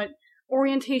matter what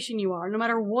orientation you are, no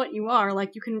matter what you are,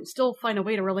 like, you can still find a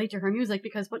way to relate to her music,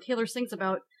 because what Taylor sings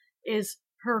about is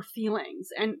her feelings,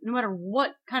 and no matter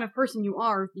what kind of person you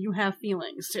are, you have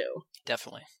feelings too.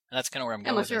 Definitely. And that's kind of where I'm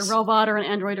going Unless with you're a robot or an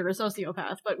android or a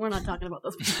sociopath, but we're not talking about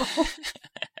those people.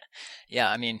 Yeah,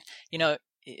 I mean,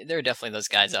 there are definitely those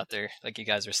guys out there, like you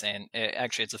guys were saying.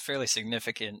 Actually, it's a fairly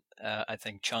significant, I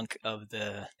think, chunk of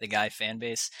the guy fan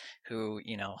base who,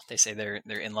 they say they're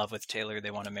in love with Taylor,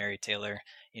 they want to marry Taylor.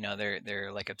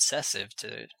 They're like obsessive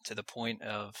to the point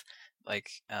of like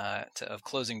of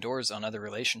closing doors on other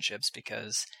relationships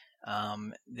because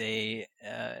they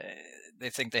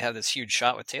think they have this huge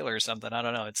shot with Taylor or something. I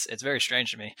don't know. It's very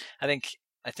strange to me. I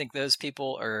think those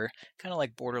people are kind of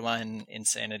like borderline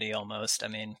insanity almost. I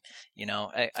mean,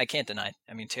 I can't deny.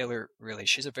 I mean, Taylor, really,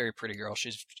 she's a very pretty girl.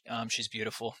 She's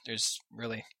beautiful. There's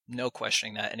really no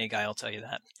questioning that. Any guy will tell you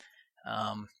that.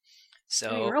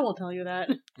 Any girl will tell you that.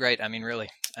 Right. I mean, really.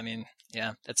 I mean,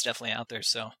 yeah, that's definitely out there.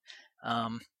 So,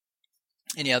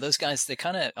 and yeah, those guys, they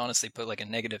kind of honestly put like a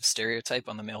negative stereotype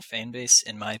on the male fan base,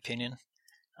 in my opinion,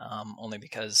 only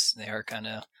because they are kind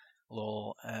of a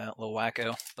little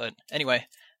wacko. But anyway,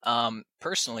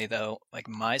 personally though, like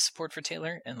my support for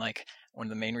Taylor and like one of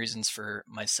the main reasons for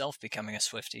myself becoming a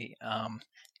Swiftie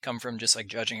come from just like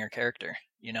judging her character.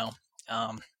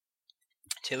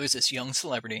 Taylor's this young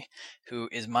celebrity who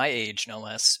is my age, no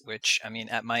less, which, I mean,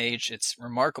 at my age, it's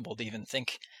remarkable to even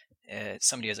think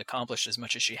somebody has accomplished as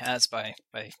much as she has by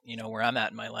where I'm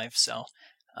at in my life. So,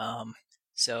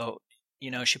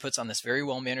 she puts on this very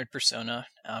well-mannered persona.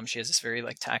 She has this very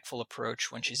like tactful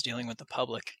approach when she's dealing with the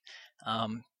public.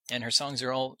 And her songs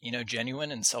are all,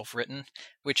 genuine and self-written,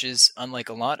 which is unlike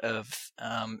a lot of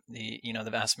the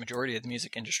vast majority of the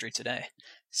music industry today.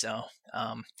 So,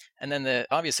 and then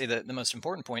obviously the most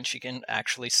important point, she can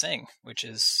actually sing, which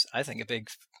is, I think, a big,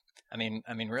 I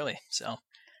mean, really. So,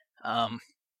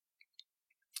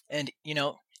 and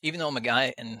even though I'm a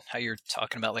guy, and how you're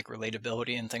talking about like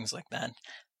relatability and things like that,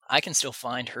 I can still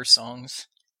find her songs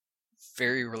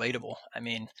very relatable. I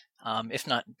mean, if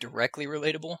not directly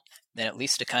relatable, then at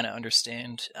least to kind of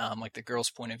understand like the girl's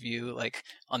point of view, like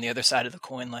on the other side of the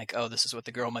coin, like, oh, this is what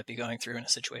the girl might be going through in a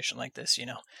situation like this,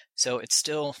 So it's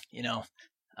still,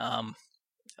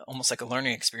 almost like a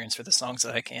learning experience for the songs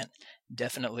that I can't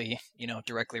definitely,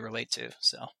 directly relate to.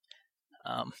 So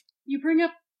you bring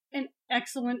up an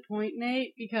excellent point,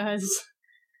 Nate, because,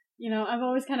 I've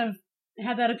always kind of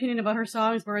had that opinion about her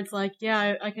songs where it's like,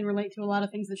 yeah, I can relate to a lot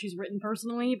of things that she's written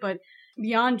personally, but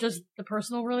beyond just the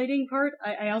personal relating part,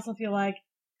 I also feel like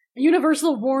a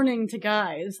universal warning to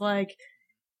guys, like,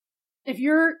 if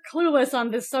you're clueless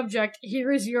on this subject,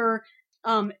 here is your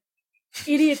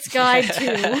idiot's guide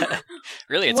to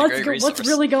really, it's a great resource. What's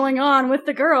really going on with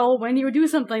the girl when you do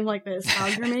something like this, how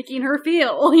you're making her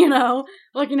feel,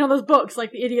 like, those books,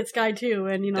 like the Idiot's Guide to,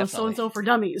 and, so-and-so for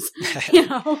dummies,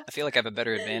 I feel like I have a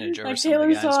better advantage over like some of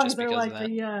the guys songs, just because like of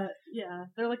that.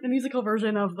 They're like the musical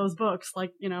version of those books,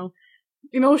 like,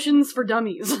 emotions for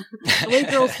dummies, the way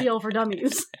girls feel for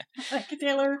dummies. Like,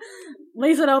 Taylor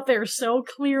lays it out there so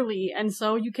clearly, and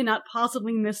so you cannot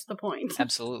possibly miss the point.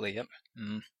 Absolutely, yep.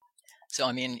 Mm-hmm. So,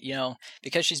 I mean,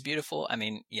 because she's beautiful, I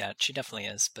mean, yeah, she definitely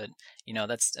is, but,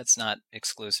 that's not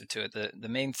exclusive to it. The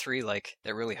main three, like,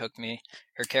 that really hooked me,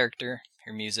 her character,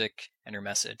 her music, and her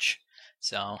message.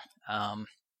 So,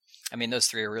 I mean, those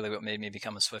three are really what made me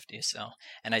become a Swiftie. So,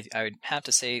 and I would have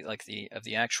to say, like the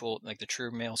actual, like the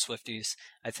true male Swifties,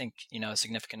 I think, a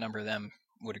significant number of them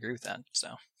would agree with that. So,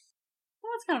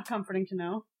 well, that's kind of comforting to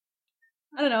know.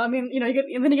 I don't know. I mean,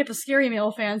 you get the scary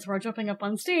male fans who are jumping up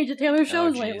on stage at Taylor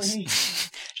shows lately.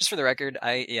 Just for the record,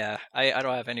 I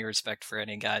don't have any respect for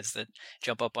any guys that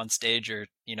jump up on stage or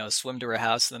swim to her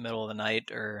house in the middle of the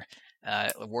night, or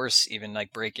worse, even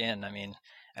like break in. I mean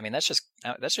that's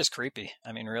just creepy.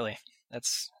 I mean, really, I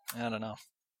don't know.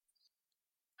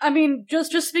 I mean,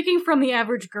 just speaking from the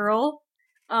average girl,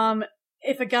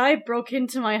 if a guy broke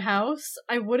into my house,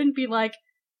 I wouldn't be like,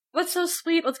 "That's so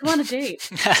sweet, let's go on a date."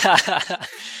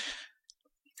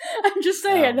 I'm just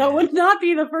saying, that would not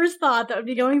be the first thought that would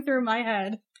be going through my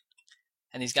head.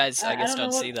 And these guys, I guess,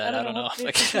 don't see that. I don't know.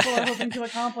 What people are hoping to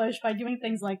accomplish by doing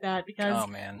things like that, because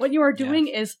what you are doing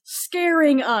is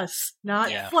scaring us,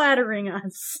 not flattering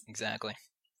us. Exactly.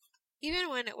 Even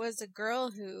when it was a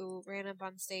girl who ran up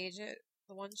on stage at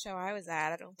the one show I was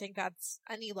at, I don't think that's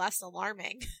any less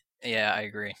alarming. Yeah, I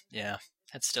agree. Yeah,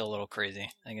 that's still a little crazy.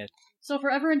 So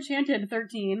Forever Enchanted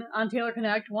 13 on Taylor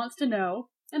Connect wants to know,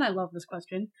 and I love this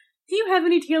question, do you have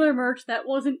any Taylor merch that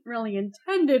wasn't really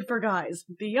intended for guys?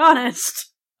 Be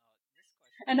honest.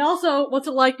 And also, what's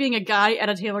it like being a guy at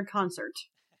a Taylor concert?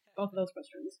 Both of those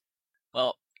questions.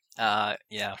 Well,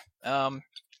 yeah.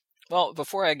 Well,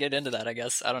 before I get into that, I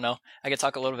guess, I don't know, I could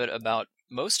talk a little bit about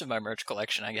most of my merch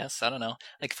collection, I guess. I don't know.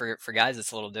 Like, for guys,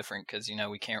 it's a little different because,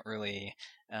 we can't really,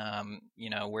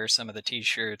 wear some of the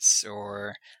t-shirts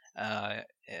or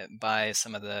buy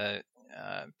some of the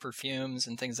perfumes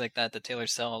and things like that Taylor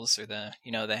sells, or the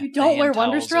you don't wear towels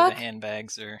Wonderstruck, or the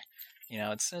handbags, or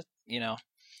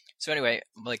So anyway,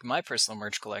 like my personal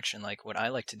merch collection, like what I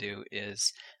like to do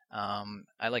is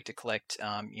I like to collect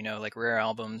like rare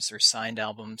albums or signed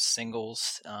albums,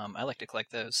 singles. I like to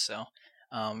collect those. So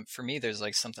for me, there's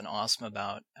like something awesome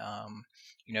about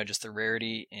just the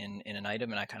rarity in an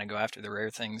item, and I kind of go after the rare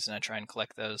things and I try and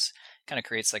collect those. Kind of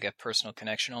creates like a personal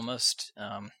connection almost,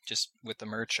 just with the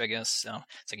merch, I guess. So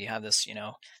it's like you have this,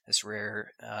 this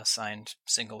rare signed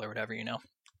single or whatever,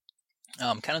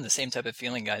 kind of the same type of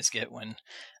feeling guys get when,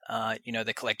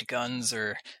 they collect guns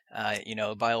or,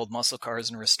 buy old muscle cars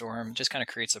and restore them. Just kind of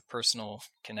creates a personal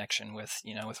connection with,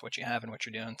 with what you have and what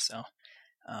you're doing. So,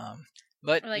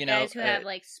 but or like guys who have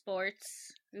like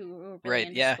sports, who are really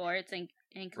into sports and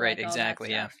right,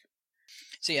 exactly, yeah.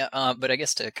 So yeah, but I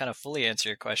guess to kind of fully answer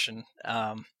your question,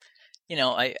 I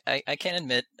can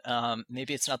admit,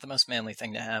 maybe it's not the most manly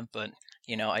thing to have, but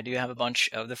I do have a bunch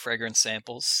of the fragrance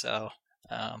samples, so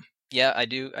yeah, I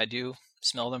do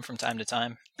smell them from time to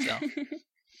time, so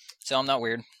so I'm not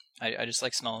weird. I just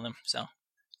like smelling them. So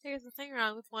there's nothing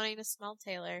wrong with wanting to smell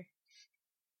Taylor.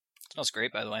 It smells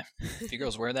great, by the way. If you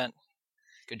girls wear that,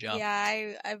 good job.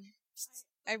 Yeah,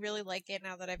 I really like it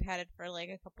now that I've had it for like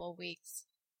a couple of weeks.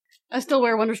 I still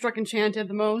wear Wonderstruck Enchanted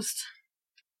the most.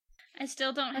 I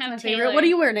still don't That's have my Taylor. favorite. What do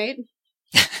you wear, Nate?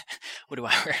 What do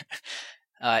I wear?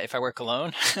 If I wear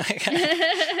cologne,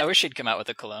 I wish she'd come out with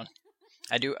a cologne.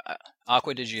 I do.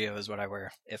 Aqua di Gio is what I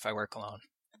wear if I wear cologne.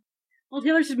 Well,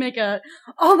 Taylor should make a...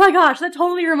 Oh my gosh, that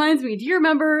totally reminds me. Do you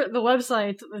remember the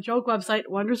website, the joke website,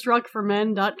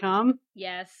 wonderstruckformen.com?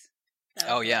 Yes.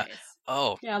 Oh, yeah.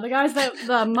 Oh. Yeah, the guys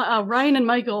Ryan and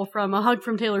Michael from A Hug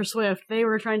from Taylor Swift, they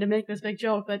were trying to make this big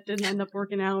joke that didn't end up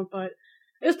working out, but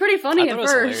it was pretty funny at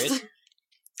first.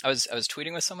 I was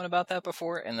tweeting with someone about that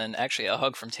before, and then actually A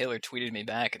Hug from Taylor tweeted me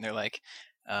back, and they're like,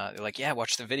 yeah,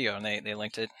 watch the video, and they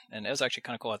linked it, and it was actually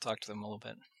kind of cool. I talked to them a little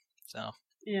bit, so.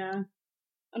 Yeah.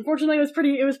 Unfortunately,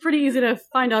 it was pretty easy to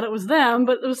find out it was them,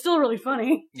 but it was still really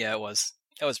funny. Yeah, it was.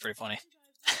 That was pretty funny.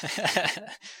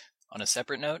 On a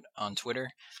separate note, on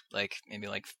Twitter, maybe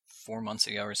 4 months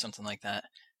ago or something like that,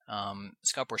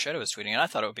 Scott Borchetta was tweeting, and I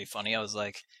thought it would be funny. I was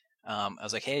like,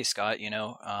 hey, Scott, you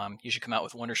should come out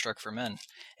with Wonderstruck for Men.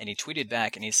 And he tweeted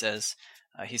back, and he says,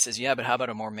 yeah, but how about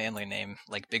a more manly name,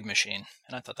 like Big Machine?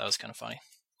 And I thought that was kind of funny.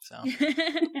 So.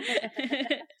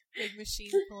 Big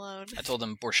Machine cologne. I told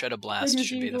him Borchetta Blast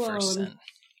should be the first scent.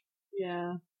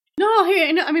 Yeah. No, hey,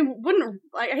 I mean,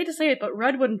 I hate to say it, but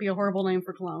Red wouldn't be a horrible name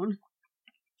for cologne.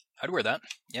 I'd wear that.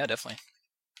 Yeah, definitely.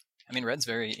 I mean, Red's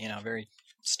very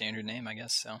standard name, I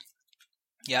guess. So,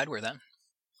 yeah, I'd wear that.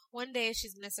 One day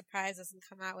she's going to surprise us and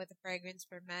come out with a fragrance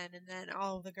for men, and then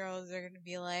all of the girls are going to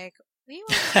be like, we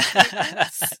want a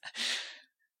fragrance.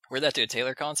 Wear that to a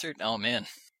Taylor concert? Oh, man.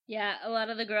 Yeah, a lot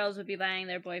of the girls would be buying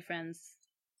their boyfriends.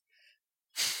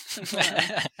 So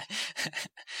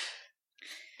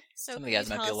some of the guys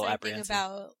might be a little apprehensive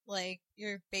about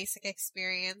your basic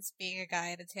experience being a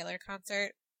guy at a Taylor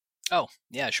concert. Oh,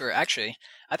 yeah, sure. Actually,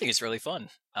 I think it's really fun.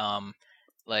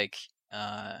 Like,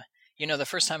 the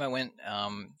first time I went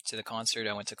to the concert,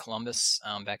 I went to Columbus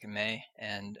back in May,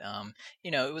 and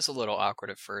it was a little awkward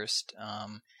at first.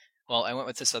 Well, I went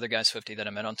with this other guy, Swifty, that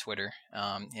I met on Twitter,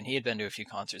 and he had been to a few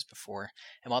concerts before.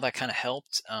 And while that kind of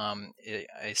helped,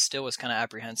 I still was kind of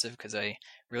apprehensive because I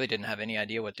really didn't have any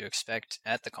idea what to expect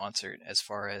at the concert as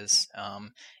far as,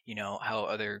 how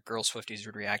other girl Swifties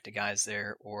would react to guys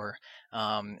there, or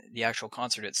the actual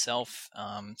concert itself,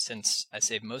 since I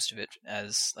saved most of it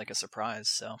as like a surprise.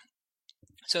 So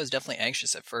I was definitely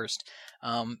anxious at first.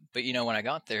 But when I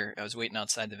got there, I was waiting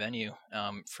outside the venue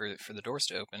for the doors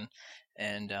to open.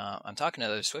 And I'm talking to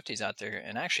other Swifties out there,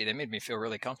 and actually they made me feel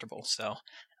really comfortable. So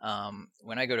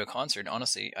when I go to a concert,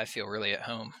 honestly, I feel really at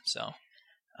home. So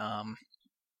I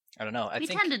don't know. We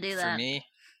tend to do that. For me,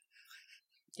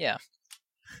 yeah.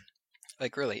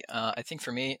 Like really, I think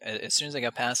for me, as soon as I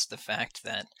got past the fact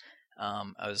that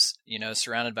I was,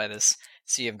 surrounded by this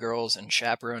sea of girls and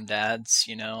chaperone dads,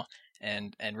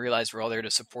 and realized we're all there to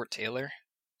support Taylor.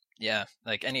 Yeah,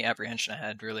 like any apprehension I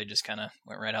had really just kind of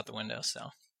went right out the window. So,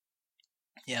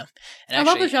 yeah. And I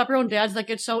love the chaperone dads that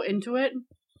get so into it.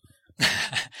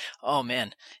 Oh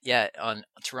man, yeah. On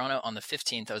Toronto on the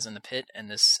 15th, I was in the pit, and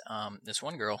this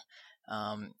one girl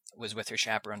was with her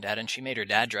chaperone dad, and she made her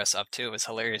dad dress up too. It was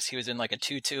hilarious. He was in like a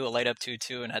tutu, a light up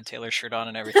tutu, and had Taylor's shirt on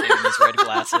and everything, and his red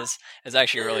glasses. It was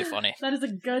actually really funny. That is a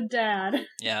good dad.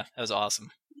 Yeah, that was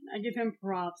awesome. I give him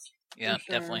props. Yeah,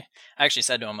 sure. Definitely. I actually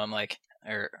said to him, I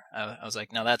was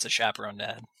like, no, that's a chaperone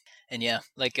dad. And yeah,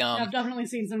 like I've definitely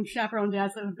seen some chaperone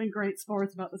dads that have been great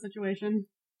sports about the situation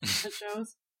at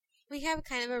shows. We have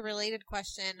kind of a related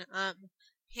question.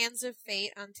 Hands of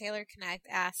Fate on Taylor Connect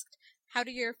asked, how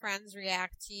do your friends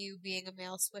react to you being a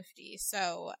male Swiftie?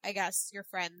 So I guess your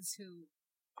friends who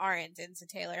aren't into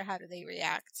Taylor, how do they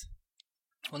react?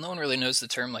 Well, no one really knows the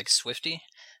term like Swiftie,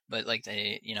 but like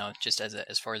they, just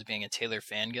as far as being a Taylor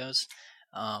fan goes,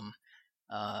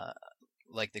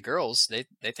 like the girls,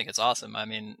 they think it's awesome. I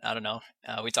mean, I don't know.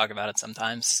 We talk about it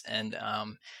sometimes, and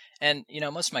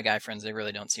most of my guy friends, they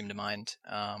really don't seem to mind.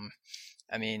 A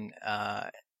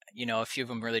few of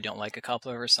them really don't like a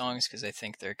couple of her songs because they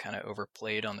think they're kind of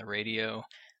overplayed on the radio.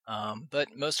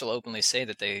 But most will openly say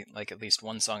that they like at least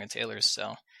one song of Taylor's.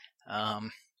 So,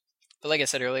 but like I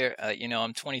said earlier,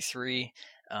 I'm 23.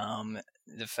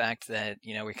 The fact that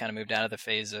we kind of moved out of the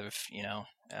phase of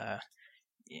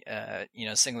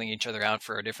singling each other out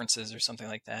for our differences or something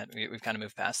like that. We've kind of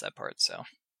moved past that part. So.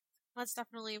 Well, it's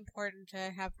definitely important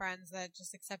to have friends that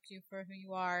just accept you for who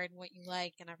you are and what you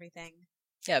like and everything.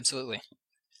 Yeah, absolutely.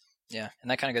 Yeah,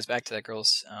 and that kind of goes back to that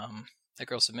girl's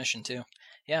submission too.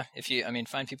 Yeah,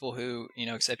 find people who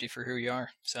accept you for who you are.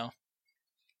 So.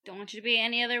 Don't want you to be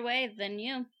any other way than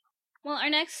you. Well,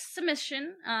 our next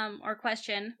submission, or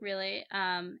question, really,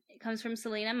 it comes from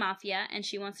Selena Mafia, and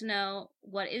she wants to know,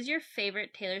 what is your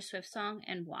favorite Taylor Swift song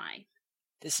and why?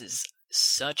 This is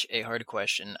such a hard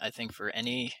question, I think, for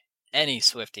any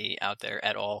Swiftie out there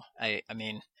at all. I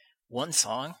mean, one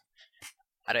song?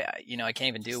 I can't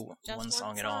even do just one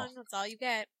song at all. That's all you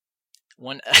get.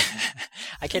 One,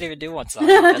 I can't even do one song.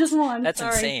 Just one. That's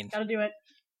Sorry. insane. Gotta do it.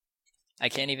 I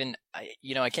can't even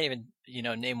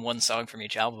name one song from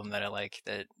each album that I like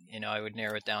that, I would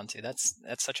narrow it down to. That's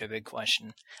such a big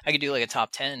question. I could do like a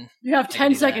top 10. You have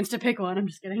 10 seconds to pick one. I'm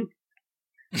just kidding.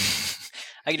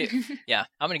 I could do, yeah,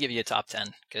 I'm going to give you a top 10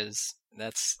 because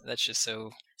that's just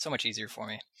so much easier for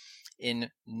me. In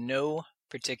no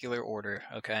particular order,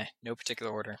 okay? No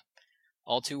particular order.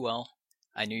 All Too Well,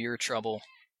 I Knew You Were Trouble,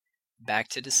 Back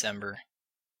to December,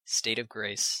 State of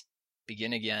Grace,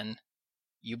 Begin Again,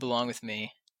 You Belong With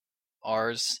Me,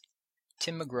 Ours,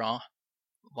 Tim McGraw,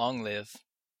 Long Live,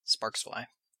 Sparks Fly.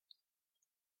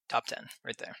 Top 10,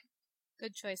 right there.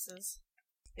 Good choices.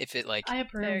 If it like, I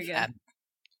approve. There you go.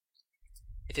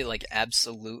 If it like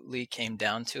absolutely came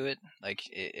down to it, like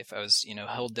if I was,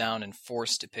 held down and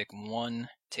forced to pick one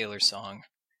Taylor song,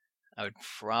 I would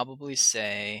probably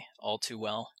say All Too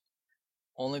Well,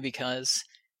 only because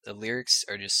the lyrics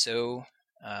are just so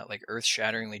like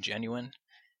earth-shatteringly genuine.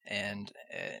 And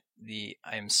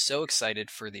I am so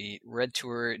excited for the Red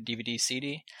Tour DVD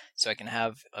CD so I can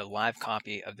have a live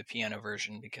copy of the piano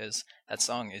version because that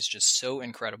song is just so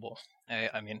incredible.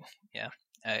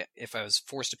 If I was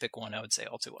forced to pick one, I would say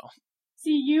All Too Well.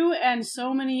 See, you and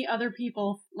so many other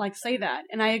people say that,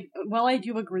 and I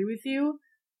do agree with you,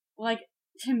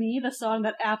 to me, the song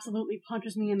that absolutely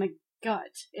punches me in the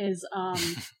gut is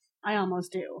I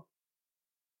Almost Do.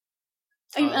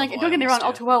 Don't get me wrong,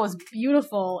 All Too Well was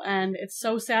beautiful, and it's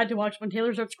so sad to watch when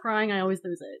Taylor starts crying, I always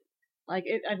lose it.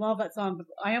 I love that song, but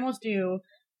I Almost Do,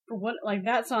 for what, like,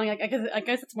 that song, I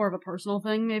guess it's more of a personal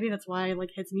thing, maybe. That's why it, like,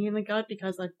 hits me in the gut,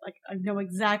 because I know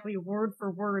exactly, word for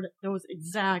word, those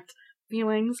exact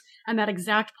feelings, and that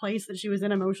exact place that she was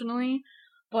in emotionally.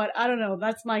 But, I don't know,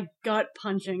 that's my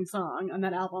gut-punching song on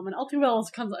that album, and All Too Well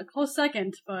comes a close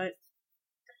second, but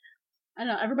I don't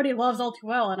know, everybody loves All Too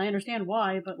Well, and I understand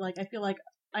why, but, like, I feel like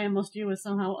I Almost You is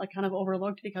somehow, like, kind of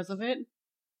overlooked because of it,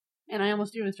 and I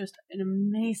Almost You is just an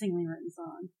amazingly written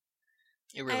song.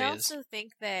 It really is. I also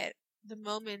think that The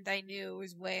Moment I Knew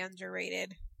was way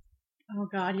underrated. Oh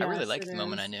god, yes, I really liked The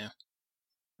Moment I Knew.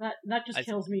 That just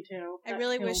kills me too. I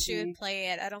really wish she would play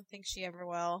it. I don't think she ever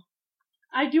will.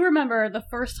 I do remember the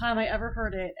first time I ever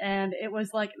heard it, and it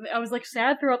was like, I was like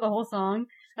sad throughout the whole song,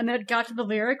 and then it got to the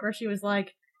lyric where she was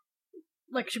like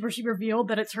where she revealed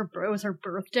that it was her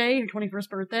birthday, her 21st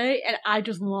birthday, and I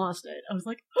just lost it. I was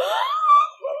like,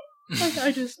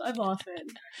 I lost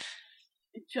it.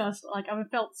 It just, like, I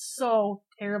felt so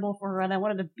terrible for her, and I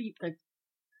wanted to beat the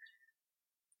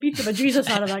bejesus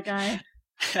out of that guy.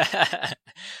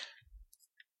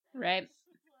 Right.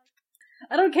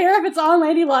 I don't care if it's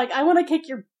unladylike. I want to kick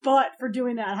your butt for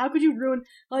doing that. How could you ruin,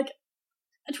 like,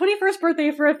 a 21st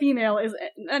birthday for a female is,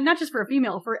 not just for a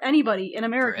female, for anybody in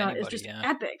America is just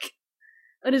epic.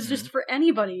 It is just for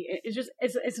anybody.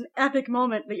 It's an epic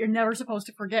moment that you're never supposed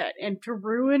to forget. And to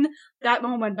ruin that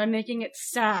moment by making it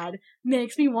sad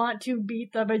makes me want to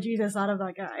beat the bejesus out of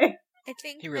that guy. I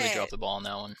think he really dropped the ball on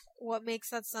that one. What makes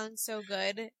that song so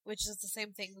good, which is the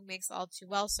same thing that makes All Too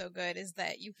Well so good, is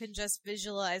that you can just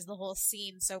visualize the whole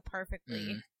scene so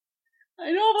perfectly.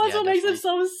 I know, that's what makes it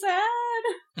so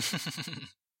sad.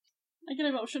 I get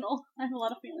emotional. I have a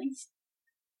lot of feelings.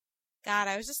 God,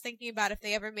 I was just thinking about if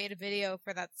they ever made a video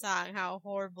for that song, how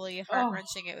horribly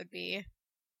heart-wrenching it would be.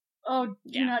 Oh,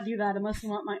 do not do that unless you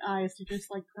want my eyes to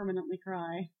just, like, permanently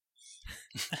cry.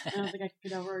 I don't think I could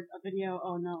get over a video.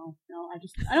 Oh, no.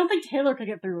 I don't think Taylor could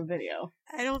get through a video.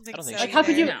 I don't think so. Like, how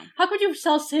could you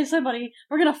say somebody,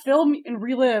 we're gonna film and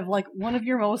relive, like, one of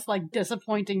your most, like,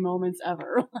 disappointing moments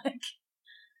ever? Like,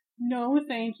 no,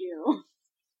 thank you.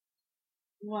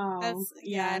 Wow.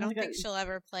 I don't think she'll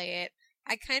ever play it.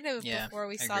 I kind of, before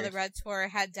we saw the Red Tour,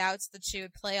 had doubts that she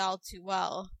would play All Too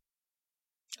Well.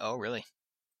 Oh, really?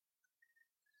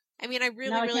 I mean, I really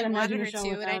wanted her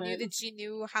to, and I knew that she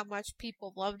knew how much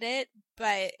people loved it,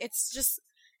 but it's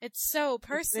so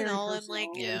personal, and, like...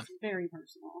 It's very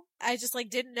personal. I just,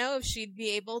 like, didn't know if she'd be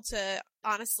able to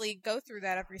honestly go through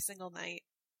that every single night.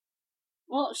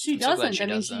 Well, she doesn't.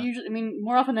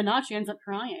 More often than not, she ends up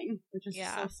crying, which is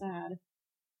so sad.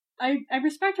 I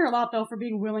respect her a lot, though, for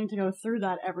being willing to go through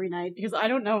that every night, because I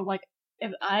don't know, like,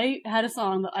 if I had a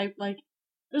song that I, like,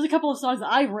 there's a couple of songs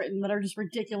that I've written that are just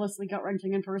ridiculously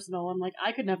gut-wrenching and personal, and, like,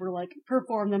 I could never, like,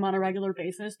 perform them on a regular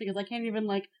basis, because I can't even,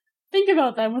 like, think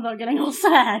about them without getting all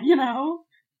sad, you know?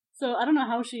 So I don't know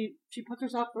how she puts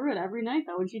herself through it every night,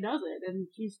 though, and she does it, and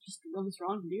she's just really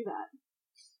strong to do that.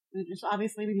 And it just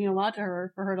obviously would mean a lot to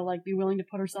her, for her to, like, be willing to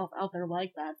put herself out there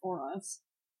like that for us.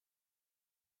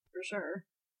 For sure.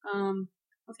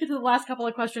 Let's get to the last couple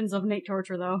of questions of Nate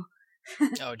Torture, though.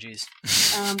 Oh, jeez.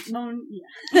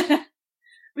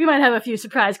 We might have a few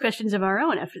surprise questions of our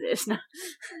own after this.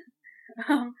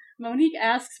 Monique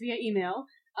asks via email,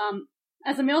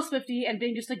 as a male Swifty and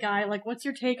being just a guy, like, what's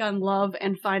your take on love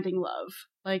and finding love?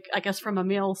 Like, I guess from a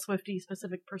male Swifty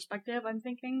specific perspective, I'm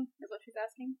thinking, is what she's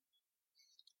asking.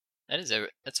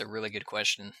 That's a really good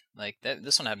question. Like,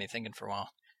 this one had me thinking for a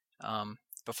while.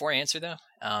 Before I answer, though,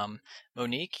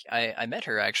 Monique, I met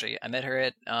her, actually. I met her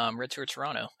at Red Tour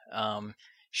Toronto.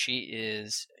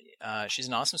 She's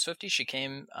an awesome Swiftie.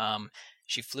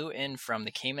 She flew in from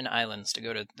the Cayman Islands to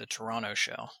go to the Toronto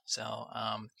show. So,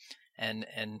 and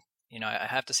I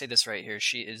have to say this right here.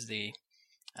 She is the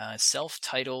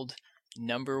self-titled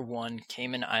 #1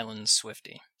 Cayman Islands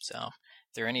Swiftie. So,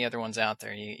 if there are any other ones out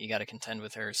there, you got to contend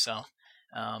with her. So,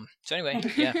 anyway,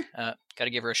 got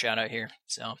to give her a shout out here.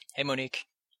 So, hey, Monique.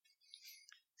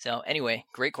 So anyway,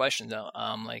 great question though.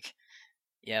 Like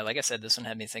I said, this one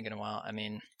had me thinking a while.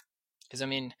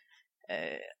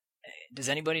 Does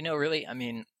anybody know really? I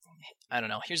mean, I don't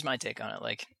know. Here's my take on it.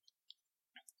 Like,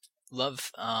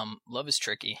 love is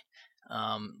tricky.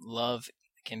 Love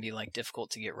can be, like,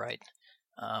 difficult to get right.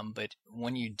 But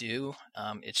when you do,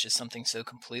 it's just something so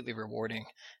completely rewarding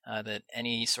that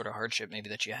any sort of hardship maybe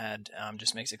that you had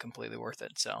just makes it completely worth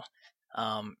it. So,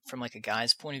 from, like, a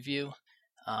guy's point of view,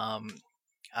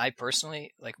 I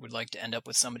personally, like, would like to end up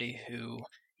with somebody who,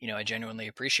 I genuinely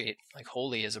appreciate, like,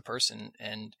 wholly as a person,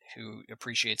 and who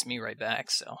appreciates me right back.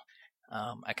 So,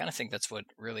 I kind of think that's what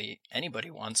really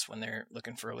anybody wants when they're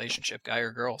looking for a relationship, guy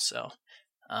or girl. So,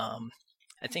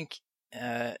 I think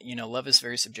love is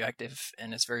very subjective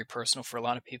and it's very personal for a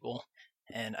lot of people.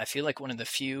 And I feel like one of the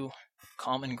few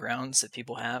common grounds that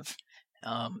people have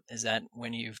is that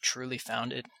when you've truly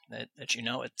found it, that you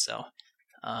know it. So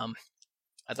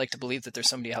I'd like to believe that there's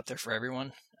somebody out there for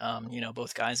everyone,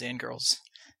 both guys and girls.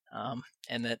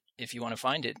 And that if you want to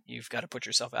find it, you've got to put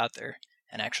yourself out there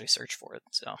and actually search for it.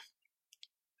 So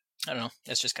I don't know.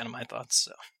 That's just kind of my thoughts.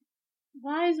 So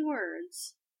wise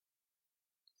words.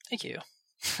 Thank you.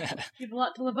 You have a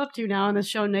lot to live up to now on this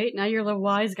show, Nate. Now you're the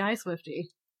wise guy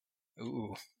Swifty.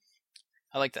 Ooh,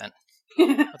 I like that.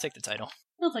 I'll take the title.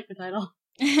 I'll take the title.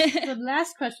 The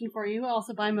last question for you,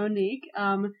 also by Monique.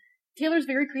 Taylor's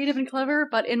very creative and clever,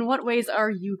 but in what ways are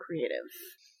you creative?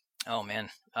 Oh man,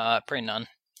 probably none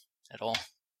at all.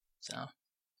 So,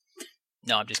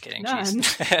 no, I'm just kidding. None.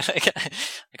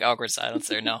 Jeez. like awkward silence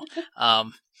there. No,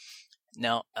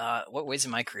 no. What ways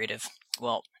am I creative?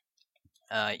 Well,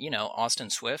 Austin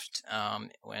Swift,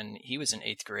 when he was in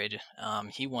 8th grade,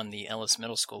 he won the Ellis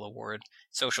Middle School Award,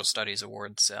 Social Studies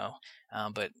Award. So,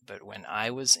 but when I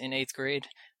was in 8th grade,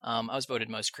 I was voted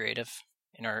most creative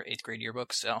in our 8th grade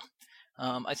yearbook. So,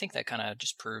 I think that kind of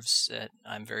just proves that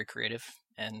I'm very creative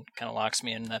and kind of locks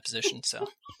me in that position. So,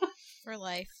 for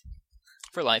life.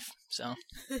 For life. So,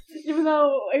 even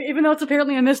though it's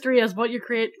apparently a mystery as what your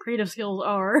creative skills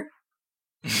are.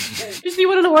 Just you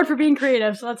won an award for being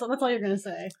creative, so that's all you're gonna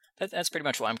say. That's pretty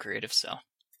much why I'm creative. So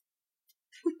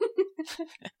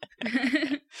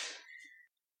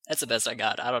that's the best I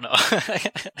got. I don't know.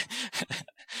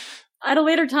 At a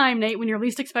later time, Nate, when you're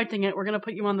least expecting it, we're gonna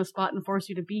put you on the spot and force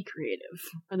you to be creative,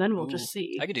 and then we'll just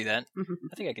see. I could do that.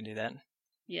 I think I can do that.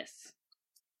 Yes.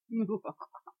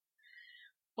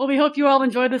 Well, we hope you all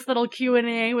enjoyed this little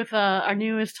Q&A with our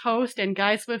newest host and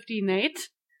Guy Swifty, Nate.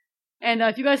 And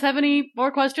if you guys have any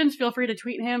more questions, feel free to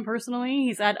tweet him personally.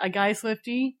 He's at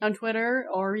 @AGuySwifty on Twitter,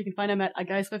 or you can find him at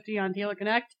 @AGuySwifty on Taylor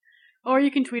Connect. Or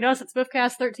you can tweet us at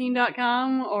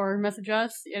swiftcast13.com or message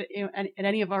us at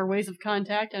any of our ways of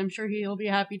contact. And I'm sure he'll be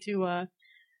happy to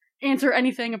answer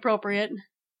anything appropriate.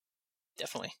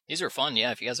 Definitely. These are fun.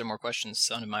 Yeah, if you guys have more questions,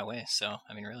 send them my way. So,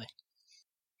 I mean, really.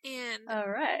 And all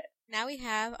right. Now we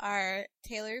have our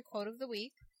Taylor quote of the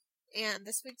week. And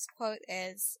this week's quote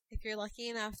is, "If you're lucky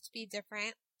enough to be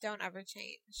different, don't ever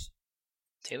change."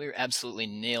 Taylor absolutely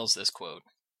nails this quote.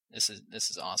 This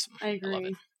is awesome. I agree. I love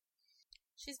it.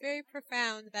 She's very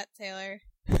profound, that Taylor.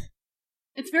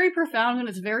 It's very profound and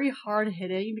it's very hard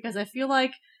hitting because I feel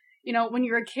like, when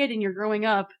you're a kid and you're growing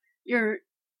up, you're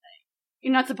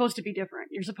not supposed to be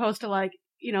different. You're supposed to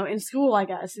in school, I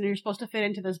guess, and you're supposed to fit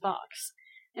into this box.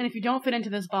 And if you don't fit into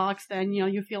this box, then,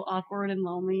 you feel awkward and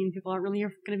lonely and people aren't really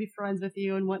going to be friends with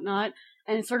you and whatnot.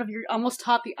 And it's sort of, you're almost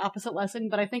taught the opposite lesson.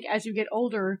 But I think as you get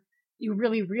older, you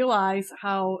really realize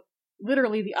how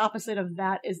literally the opposite of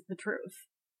that is the truth.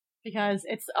 Because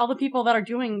it's all the people that are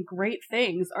doing great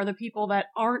things are the people that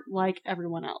aren't like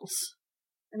everyone else.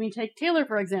 I mean, take Taylor,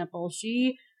 for example.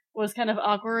 She was kind of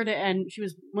awkward and she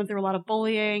went through a lot of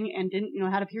bullying and didn't,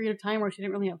 had a period of time where she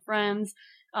didn't really have friends.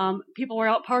 People were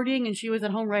out partying and she was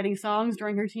at home writing songs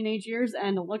during her teenage years,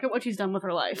 and look at what she's done with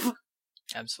her life.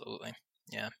 Absolutely.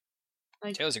 Yeah.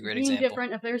 Taylor's a great example.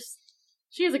 Different,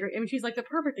 she is a great, she's like the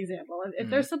perfect example. If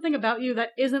there's something about you that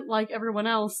isn't like everyone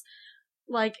else,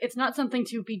 it's not something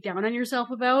to be down on yourself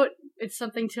about. It's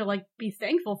something to, be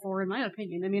thankful for, in my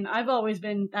opinion. I mean, I've always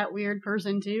been that weird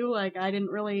person, too. I didn't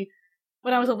really,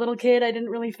 when I was a little kid, I didn't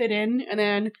really fit in. And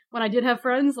then when I did have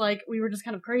friends, we were just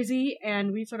kind of crazy,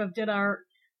 and we sort of did our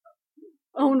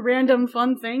own random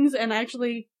fun things. And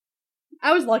actually,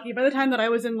 I was lucky. By the time that I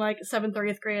was in, 7th or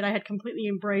 8th grade, I had completely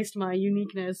embraced my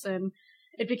uniqueness, and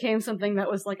it became something that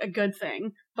was, a good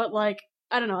thing. But,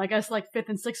 I don't know, I guess 5th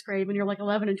and 6th grade, when you're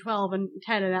 11 and 12 and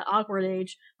 10 at that awkward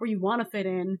age where you want to fit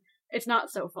in, it's not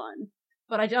so fun.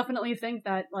 But I definitely think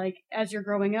that, as you're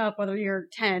growing up, whether you're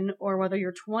 10 or whether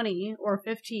you're 20 or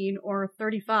 15 or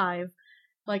 35,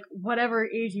 whatever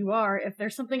age you are, if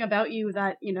there's something about you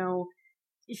that,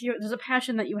 if there's a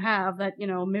passion that you have that,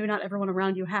 maybe not everyone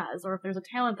around you has, or if there's a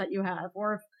talent that you have,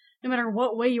 or if no matter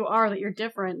what way you are that you're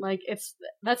different,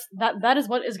 that is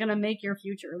what is going to make your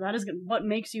future. That is what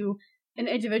makes you an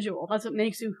individual. That's what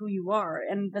makes you who you are.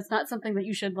 And that's not something that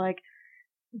you should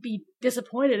be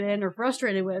disappointed in or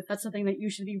frustrated with. That's something that you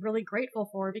should be really grateful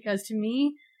for, because to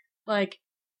me,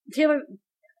 Taylor,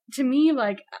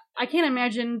 I can't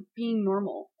imagine being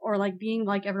normal or being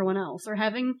like everyone else or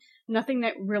having nothing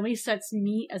that really sets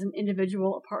me as an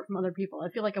individual apart from other people. I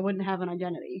feel like I wouldn't have an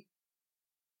identity.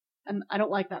 And I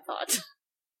don't like that thought.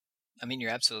 I mean,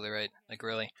 you're absolutely right.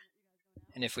 Really.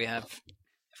 And if we have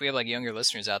younger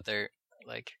listeners out there,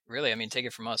 like really, I mean, take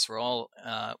it from us. We've all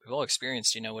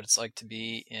experienced, what it's like to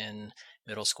be in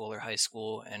middle school or high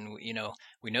school, and we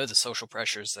know the social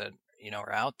pressures that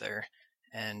are out there,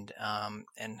 and how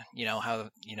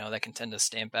that can tend to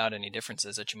stamp out any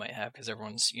differences that you might have because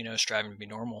everyone's striving to be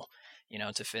normal,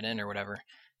 to fit in or whatever.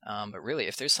 But really,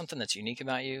 if there's something that's unique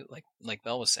about you, like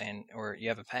Belle was saying, or you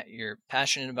have you're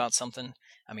passionate about something,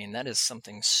 I mean, that is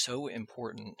something so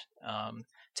important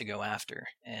to go after,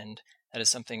 and that is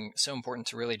something so important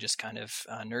to really just kind of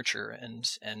nurture and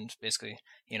basically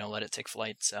let it take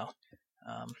flight. So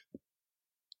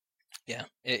yeah,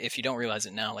 if you don't realize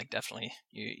it now, like definitely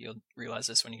you'll realize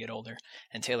this when you get older.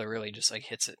 And Taylor really just like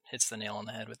hits the nail on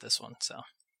the head with this one. So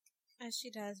as she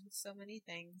does with so many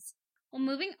things. Well,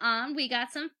 moving on, we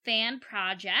got some fan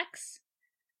projects.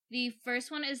 The first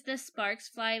one is the Sparks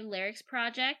Fly Lyrics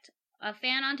Project. A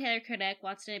fan on Taylor Connect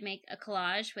wants to make a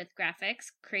collage with graphics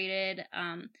created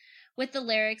with the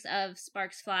lyrics of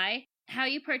Sparks Fly. How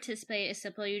you participate is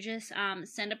simple. You just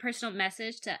send a personal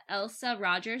message to Elsa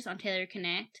Rogers on Taylor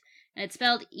Connect, and it's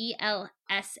spelled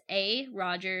ELSA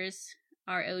Rogers,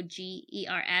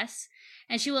 ROGERS,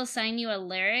 and she will assign you a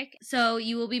lyric. So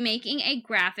you will be making a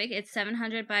graphic. It's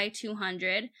 700 by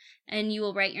 200, and you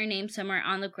will write your name somewhere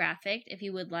on the graphic if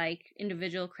you would like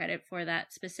individual credit for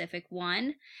that specific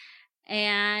one.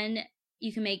 And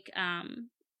you can make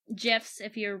GIFs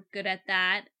if you're good at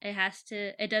that.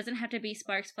 It doesn't have to be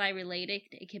Sparks Fly related.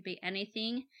 It could be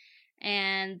anything.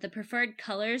 And the preferred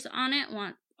colors on it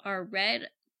are red,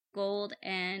 gold,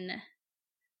 and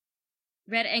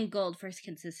for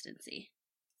consistency.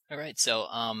 All right, so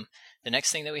the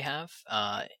next thing that we have,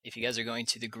 if you guys are going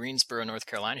to the Greensboro, North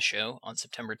Carolina show on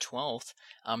September 12th,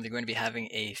 they're going to be having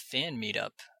a fan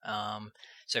meetup.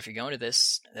 So if you're going to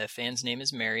this, the fan's name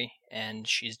is Mary, and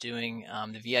she's doing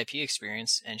the VIP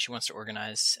experience, and she wants to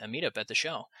organize a meetup at the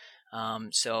show.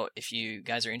 So if you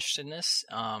guys are interested in this,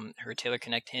 her Taylor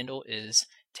Connect handle is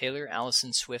Taylor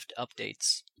Allison Swift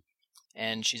Updates.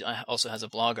 And she also has a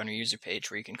blog on her user page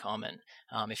where you can comment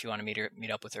if you want to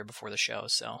meet up with her before the show.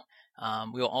 So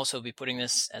we will also be putting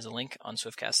this as a link on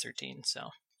Swiftcast 13. So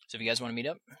if you guys want to meet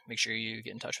up, make sure you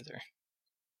get in touch with her.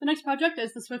 The next project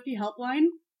is the Swifty Helpline.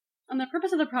 And the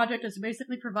purpose of the project is to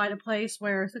basically provide a place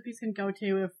where Swifties can go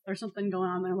to if there's something going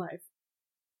on in their life.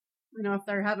 If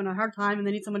they're having a hard time and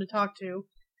they need someone to talk to.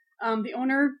 The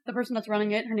owner, the person that's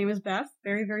running it, her name is Beth.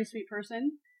 Very, very sweet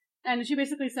person. And she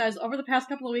basically says, over the past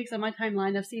couple of weeks on my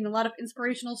timeline, I've seen a lot of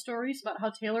inspirational stories about how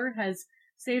Taylor has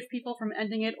saved people from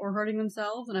ending it or hurting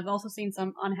themselves, and I've also seen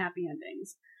some unhappy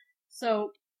endings.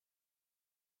 So,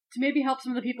 to maybe help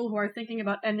some of the people who are thinking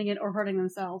about ending it or hurting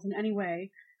themselves in any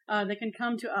way, they can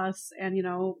come to us and,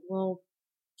 we'll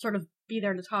sort of be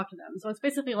there to talk to them. So it's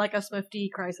basically like a Swifty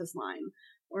crisis line,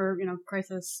 or,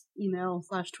 crisis email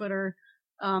 / Twitter.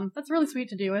 That's really sweet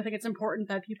to do. I think it's important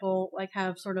that people,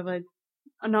 have sort of a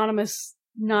anonymous,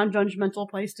 non-judgmental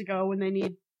place to go when they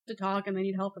need to talk and they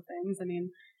need help with things.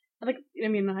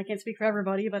 I can't speak for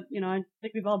everybody, but, I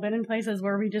think we've all been in places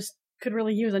where we just could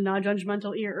really use a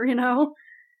non-judgmental ear,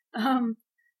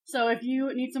 So if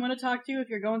you need someone to talk to, if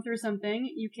you're going through something,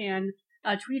 you can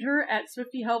tweet her at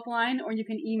Swifty Helpline, or you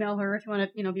can email her if you want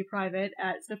to, be private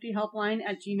at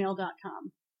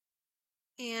swiftyhelpline@gmail.com.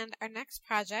 And our next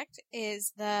project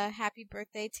is the Happy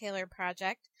Birthday Taylor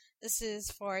project. This is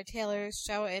for Taylor's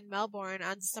show in Melbourne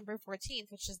on December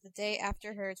 14th, which is the day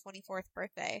after her 24th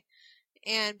birthday.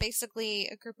 And basically,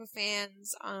 a group of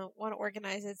fans want to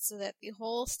organize it so that the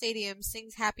whole stadium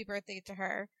sings happy birthday to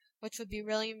her, which would be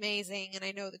really amazing, and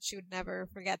I know that she would never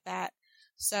forget that.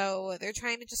 So they're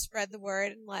trying to just spread the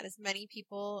word and let as many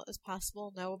people as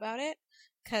possible know about it,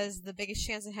 because the biggest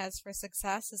chance it has for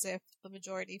success is if the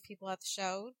majority of people at the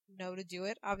show know to do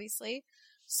it, obviously.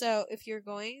 So if you're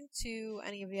going to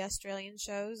any of the Australian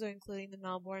shows, or including the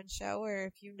Melbourne show, or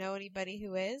if you know anybody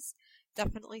who is,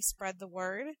 definitely spread the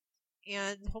word,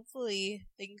 and hopefully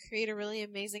they can create a really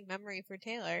amazing memory for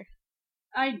Taylor.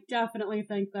 I definitely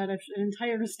think that if an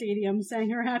entire stadium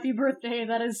sang her happy birthday,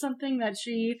 that is something that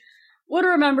she would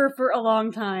remember for a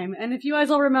long time. And if you guys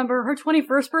all remember, her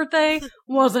 21st birthday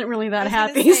wasn't really that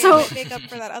happy. So make up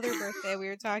for that other birthday we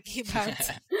were talking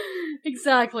about.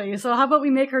 Exactly. So how about we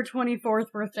make her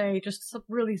 24th birthday just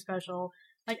really special?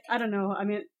 I don't know. I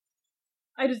mean,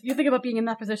 you think about being in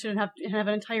that position and have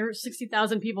an entire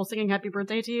 60,000 people singing happy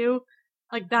birthday to you.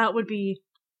 That would be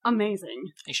amazing.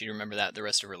 I think she'd remember that the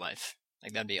rest of her life.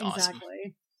 That'd be awesome.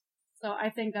 Exactly. So I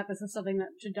think that this is something that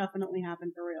should definitely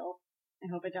happen for real. I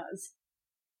hope it does.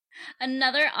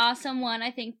 Another awesome one I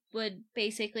think would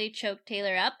basically choke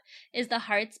Taylor up is the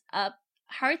Hearts Up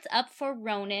for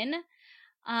Ronan.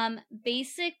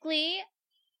 Basically,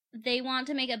 they want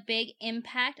to make a big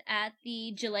impact at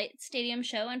the Gillette Stadium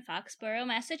show in Foxborough,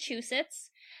 Massachusetts,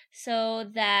 so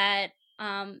that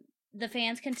the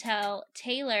fans can tell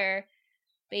Taylor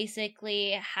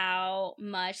basically how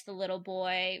much the little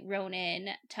boy Ronan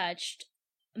touched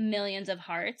millions of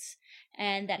hearts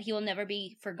and that he will never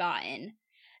be forgotten.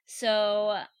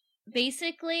 So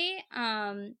basically,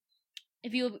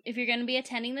 if you're going to be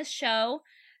attending this show,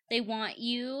 they want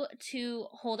you to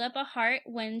hold up a heart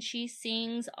when she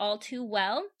sings All Too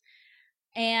Well,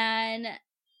 and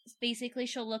basically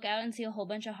she'll look out and see a whole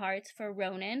bunch of hearts for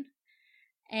Ronan,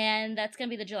 and that's going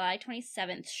to be the July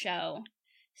 27th show.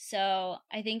 So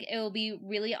I think it will be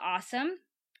really awesome,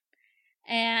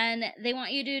 and they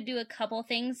want you to do a couple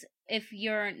things if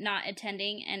you're not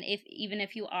attending, and even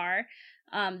if you are.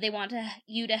 They want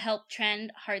you to help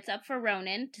trend Hearts Up for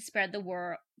Ronan to spread the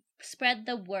word.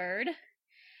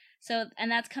 So, and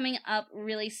that's coming up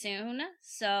really soon.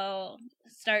 So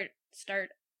start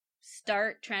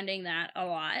trending that a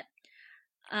lot.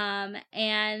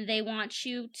 And they want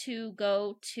you to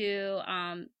go to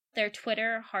their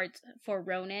Twitter, Hearts for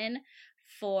Ronan,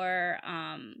 for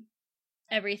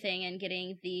everything, and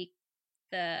getting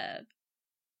the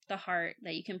heart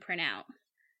that you can print out,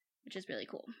 which is really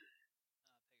cool.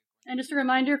 And just a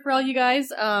reminder for all you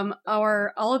guys, all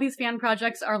of these fan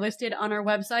projects are listed on our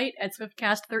website at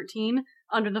Swiftcast 13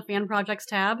 under the fan projects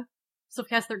tab.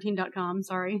 Swiftcast13.com,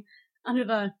 sorry. Under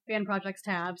the fan projects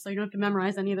tab, so you don't have to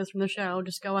memorize any of this from the show.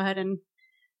 Just go ahead and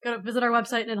go visit our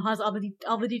website, and it has all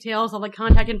the details, all the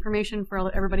contact information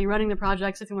for everybody running the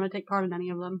projects if you want to take part in any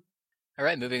of them. All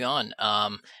right, moving on.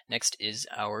 Next is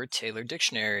our Taylor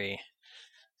Dictionary.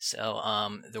 So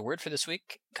the word for this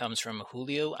week comes from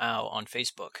Julio Au on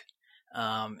Facebook.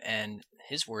 And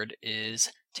his word is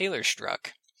Taylor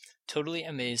struck. Totally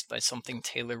amazed by something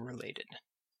Taylor related.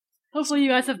 Hopefully you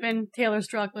guys have been Taylor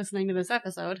struck listening to this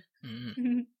episode.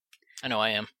 Mm-hmm. I know I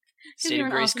am. State of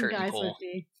Grace awesome curtain guy, pole.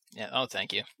 Swifty. Yeah. Oh,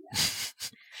 thank you.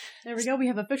 There we go. We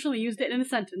have officially used it in a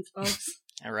sentence, folks.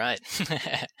 All right. So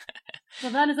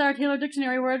that is our Taylor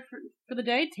Dictionary word for the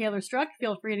day. Taylor struck.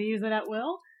 Feel free to use it at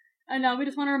will. And we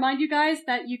just want to remind you guys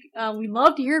that we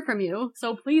love to hear from you.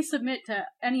 So please submit to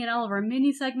any and all of our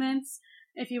mini segments.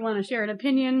 If you want to share an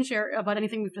opinion, share about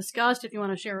anything we've discussed. If you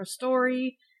want to share a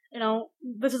story,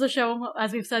 this is a show,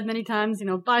 as we've said many times,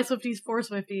 by Swifties for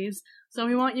Swifties. So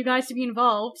we want you guys to be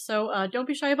involved. So don't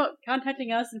be shy about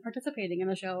contacting us and participating in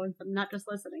the show, and not just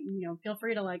listening. Feel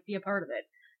free to be a part of it.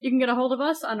 You can get a hold of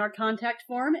us on our contact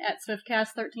form at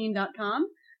swiftcast13.com.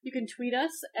 You can tweet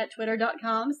us at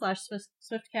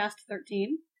twitter.com/swiftcast13.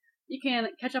 You can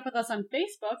catch up with us on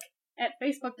Facebook at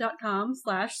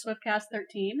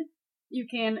facebook.com/swiftcast13. You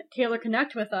can Taylor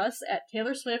connect with us at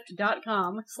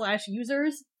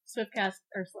taylorswift.com/users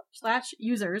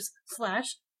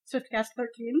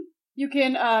 /users/swiftcast13. You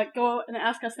can go and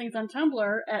ask us things on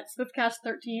Tumblr at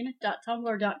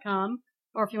swiftcast13.tumblr.com,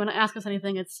 or if you want to ask us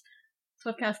anything, it's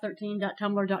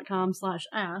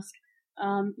swiftcast13.tumblr.com/ask.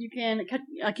 You can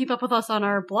keep up with us on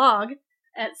our blog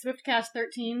at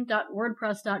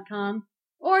swiftcast13.wordpress.com,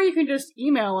 or you can just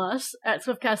email us at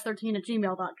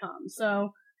swiftcast13@gmail.com.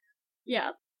 So,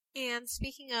 yeah. And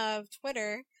speaking of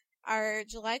Twitter, our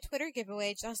July Twitter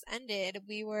giveaway just ended.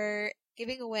 We were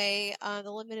giving away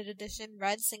the limited edition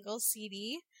Red Singles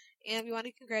CD, and we want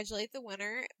to congratulate the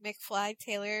winner,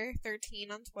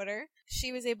 McFlagTaylor13 on Twitter.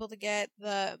 She was able to get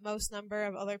the most number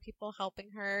of other people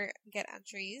helping her get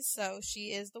entries, so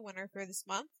she is the winner for this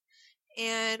month.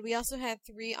 And we also had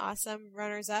 3 awesome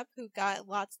runners-up who got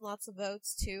lots and lots of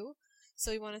votes, too.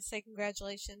 So we want to say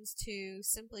congratulations to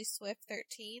Simply Swift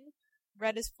 13,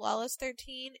 Red is Flawless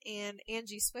 13, and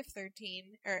Angie Swift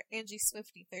 13, or Angie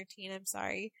Swifty 13, I'm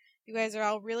sorry. You guys are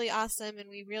all really awesome, and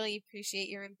we really appreciate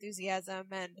your enthusiasm,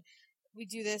 and we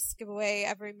do this giveaway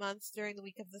every month during the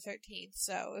week of the 13th,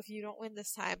 so if you don't win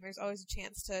this time, there's always a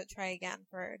chance to try again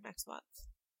for next month.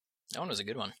 That one was a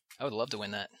good one. I would love to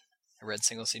win that. A Red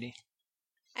Single CD.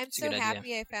 I'm so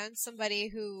happy I found somebody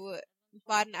who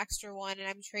bought an extra one, and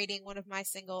I'm trading one of my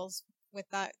singles with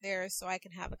theirs so I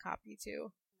can have a copy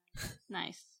too.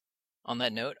 Nice. On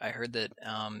that note, I heard that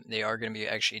they are going to be,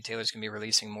 Taylor's going to be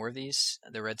releasing more of these,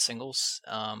 the Red Singles,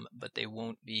 but they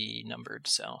won't be numbered,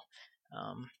 so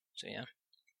yeah.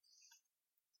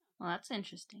 Well, that's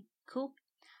interesting. Cool.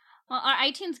 Well, our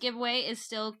iTunes giveaway is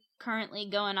still currently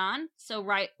going on, so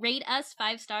rate us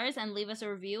 5 stars and leave us a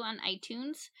review on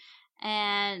iTunes,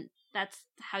 and that's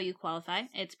how you qualify.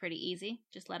 It's pretty easy.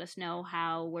 Just let us know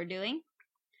how we're doing.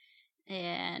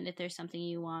 And if there's something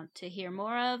you want to hear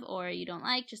more of or you don't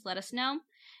like, just let us know.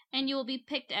 And you will be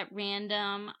picked at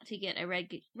random to get a red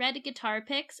guitar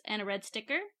picks and a red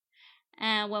sticker.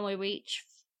 And when we reach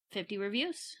 50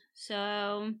 reviews.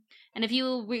 So, and if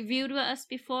you reviewed us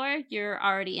before, you're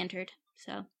already entered.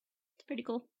 So, it's pretty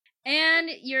cool. And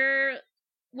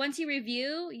once you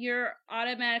review, you're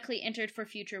automatically entered for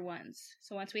future ones.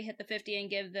 So once we hit the 50 and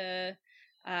give the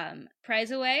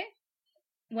prize away,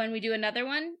 when we do another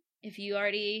one, if you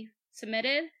already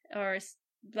submitted or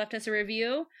left us a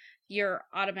review, you're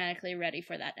automatically ready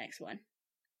for that next one.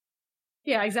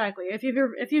 Yeah, exactly. If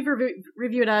you've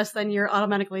reviewed us, then you're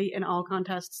automatically in all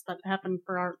contests that happen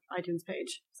for our iTunes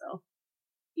page. So,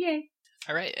 yay.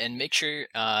 All right, and make sure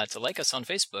to like us on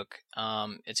Facebook.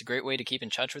 It's a great way to keep in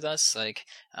touch with us. Like,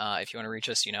 if you want to reach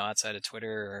us, outside of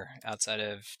Twitter or outside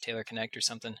of Taylor Connect or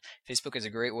something, Facebook is a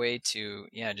great way to,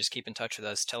 just keep in touch with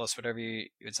us. Tell us whatever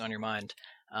is on your mind,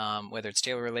 whether it's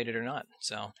Taylor related or not.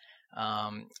 So,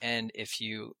 and if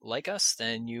you like us,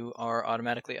 then you are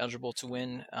automatically eligible to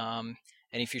win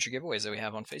any future giveaways that we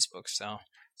have on Facebook.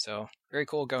 So very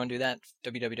cool. Go and do that.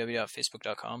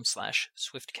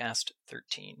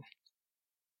 www.facebook.com/swiftcast13.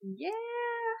 Yeah.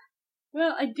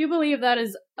 Well, I do believe that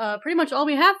is pretty much all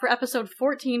we have for episode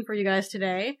 14 for you guys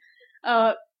today.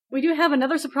 We do have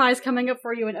another surprise coming up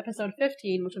for you in episode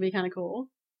 15, which will be kind of cool.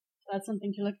 That's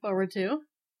something to look forward to.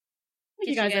 Get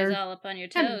you guys all up on your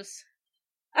toes.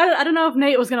 I don't know if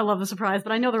Nate was going to love the surprise,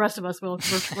 but I know the rest of us will.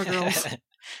 We're girls.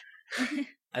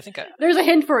 I think there's a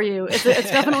hint for you. It's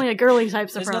definitely a girly type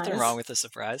surprise. There's nothing wrong with the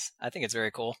surprise. I think it's very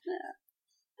cool. Yeah.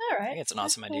 All right. I think it's an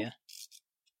awesome idea.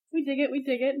 We dig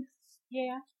it.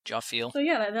 Yeah. Jaw feel. So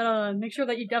yeah, that'll make sure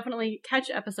that you definitely catch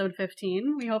episode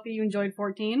 15. We hope you enjoyed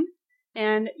 14.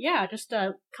 And yeah, just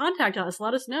contact us.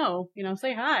 Let us know.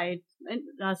 Say hi. And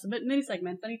submit mini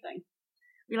segments, anything.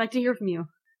 We'd like to hear from you.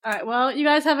 All right, well, you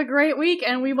guys have a great week,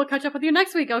 and we will catch up with you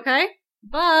next week, okay?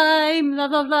 Bye!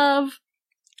 Love, love, love.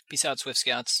 Peace out, Swift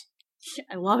Scouts.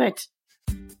 I love it.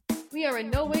 We are in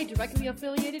no way directly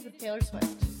affiliated with Taylor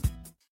Swift.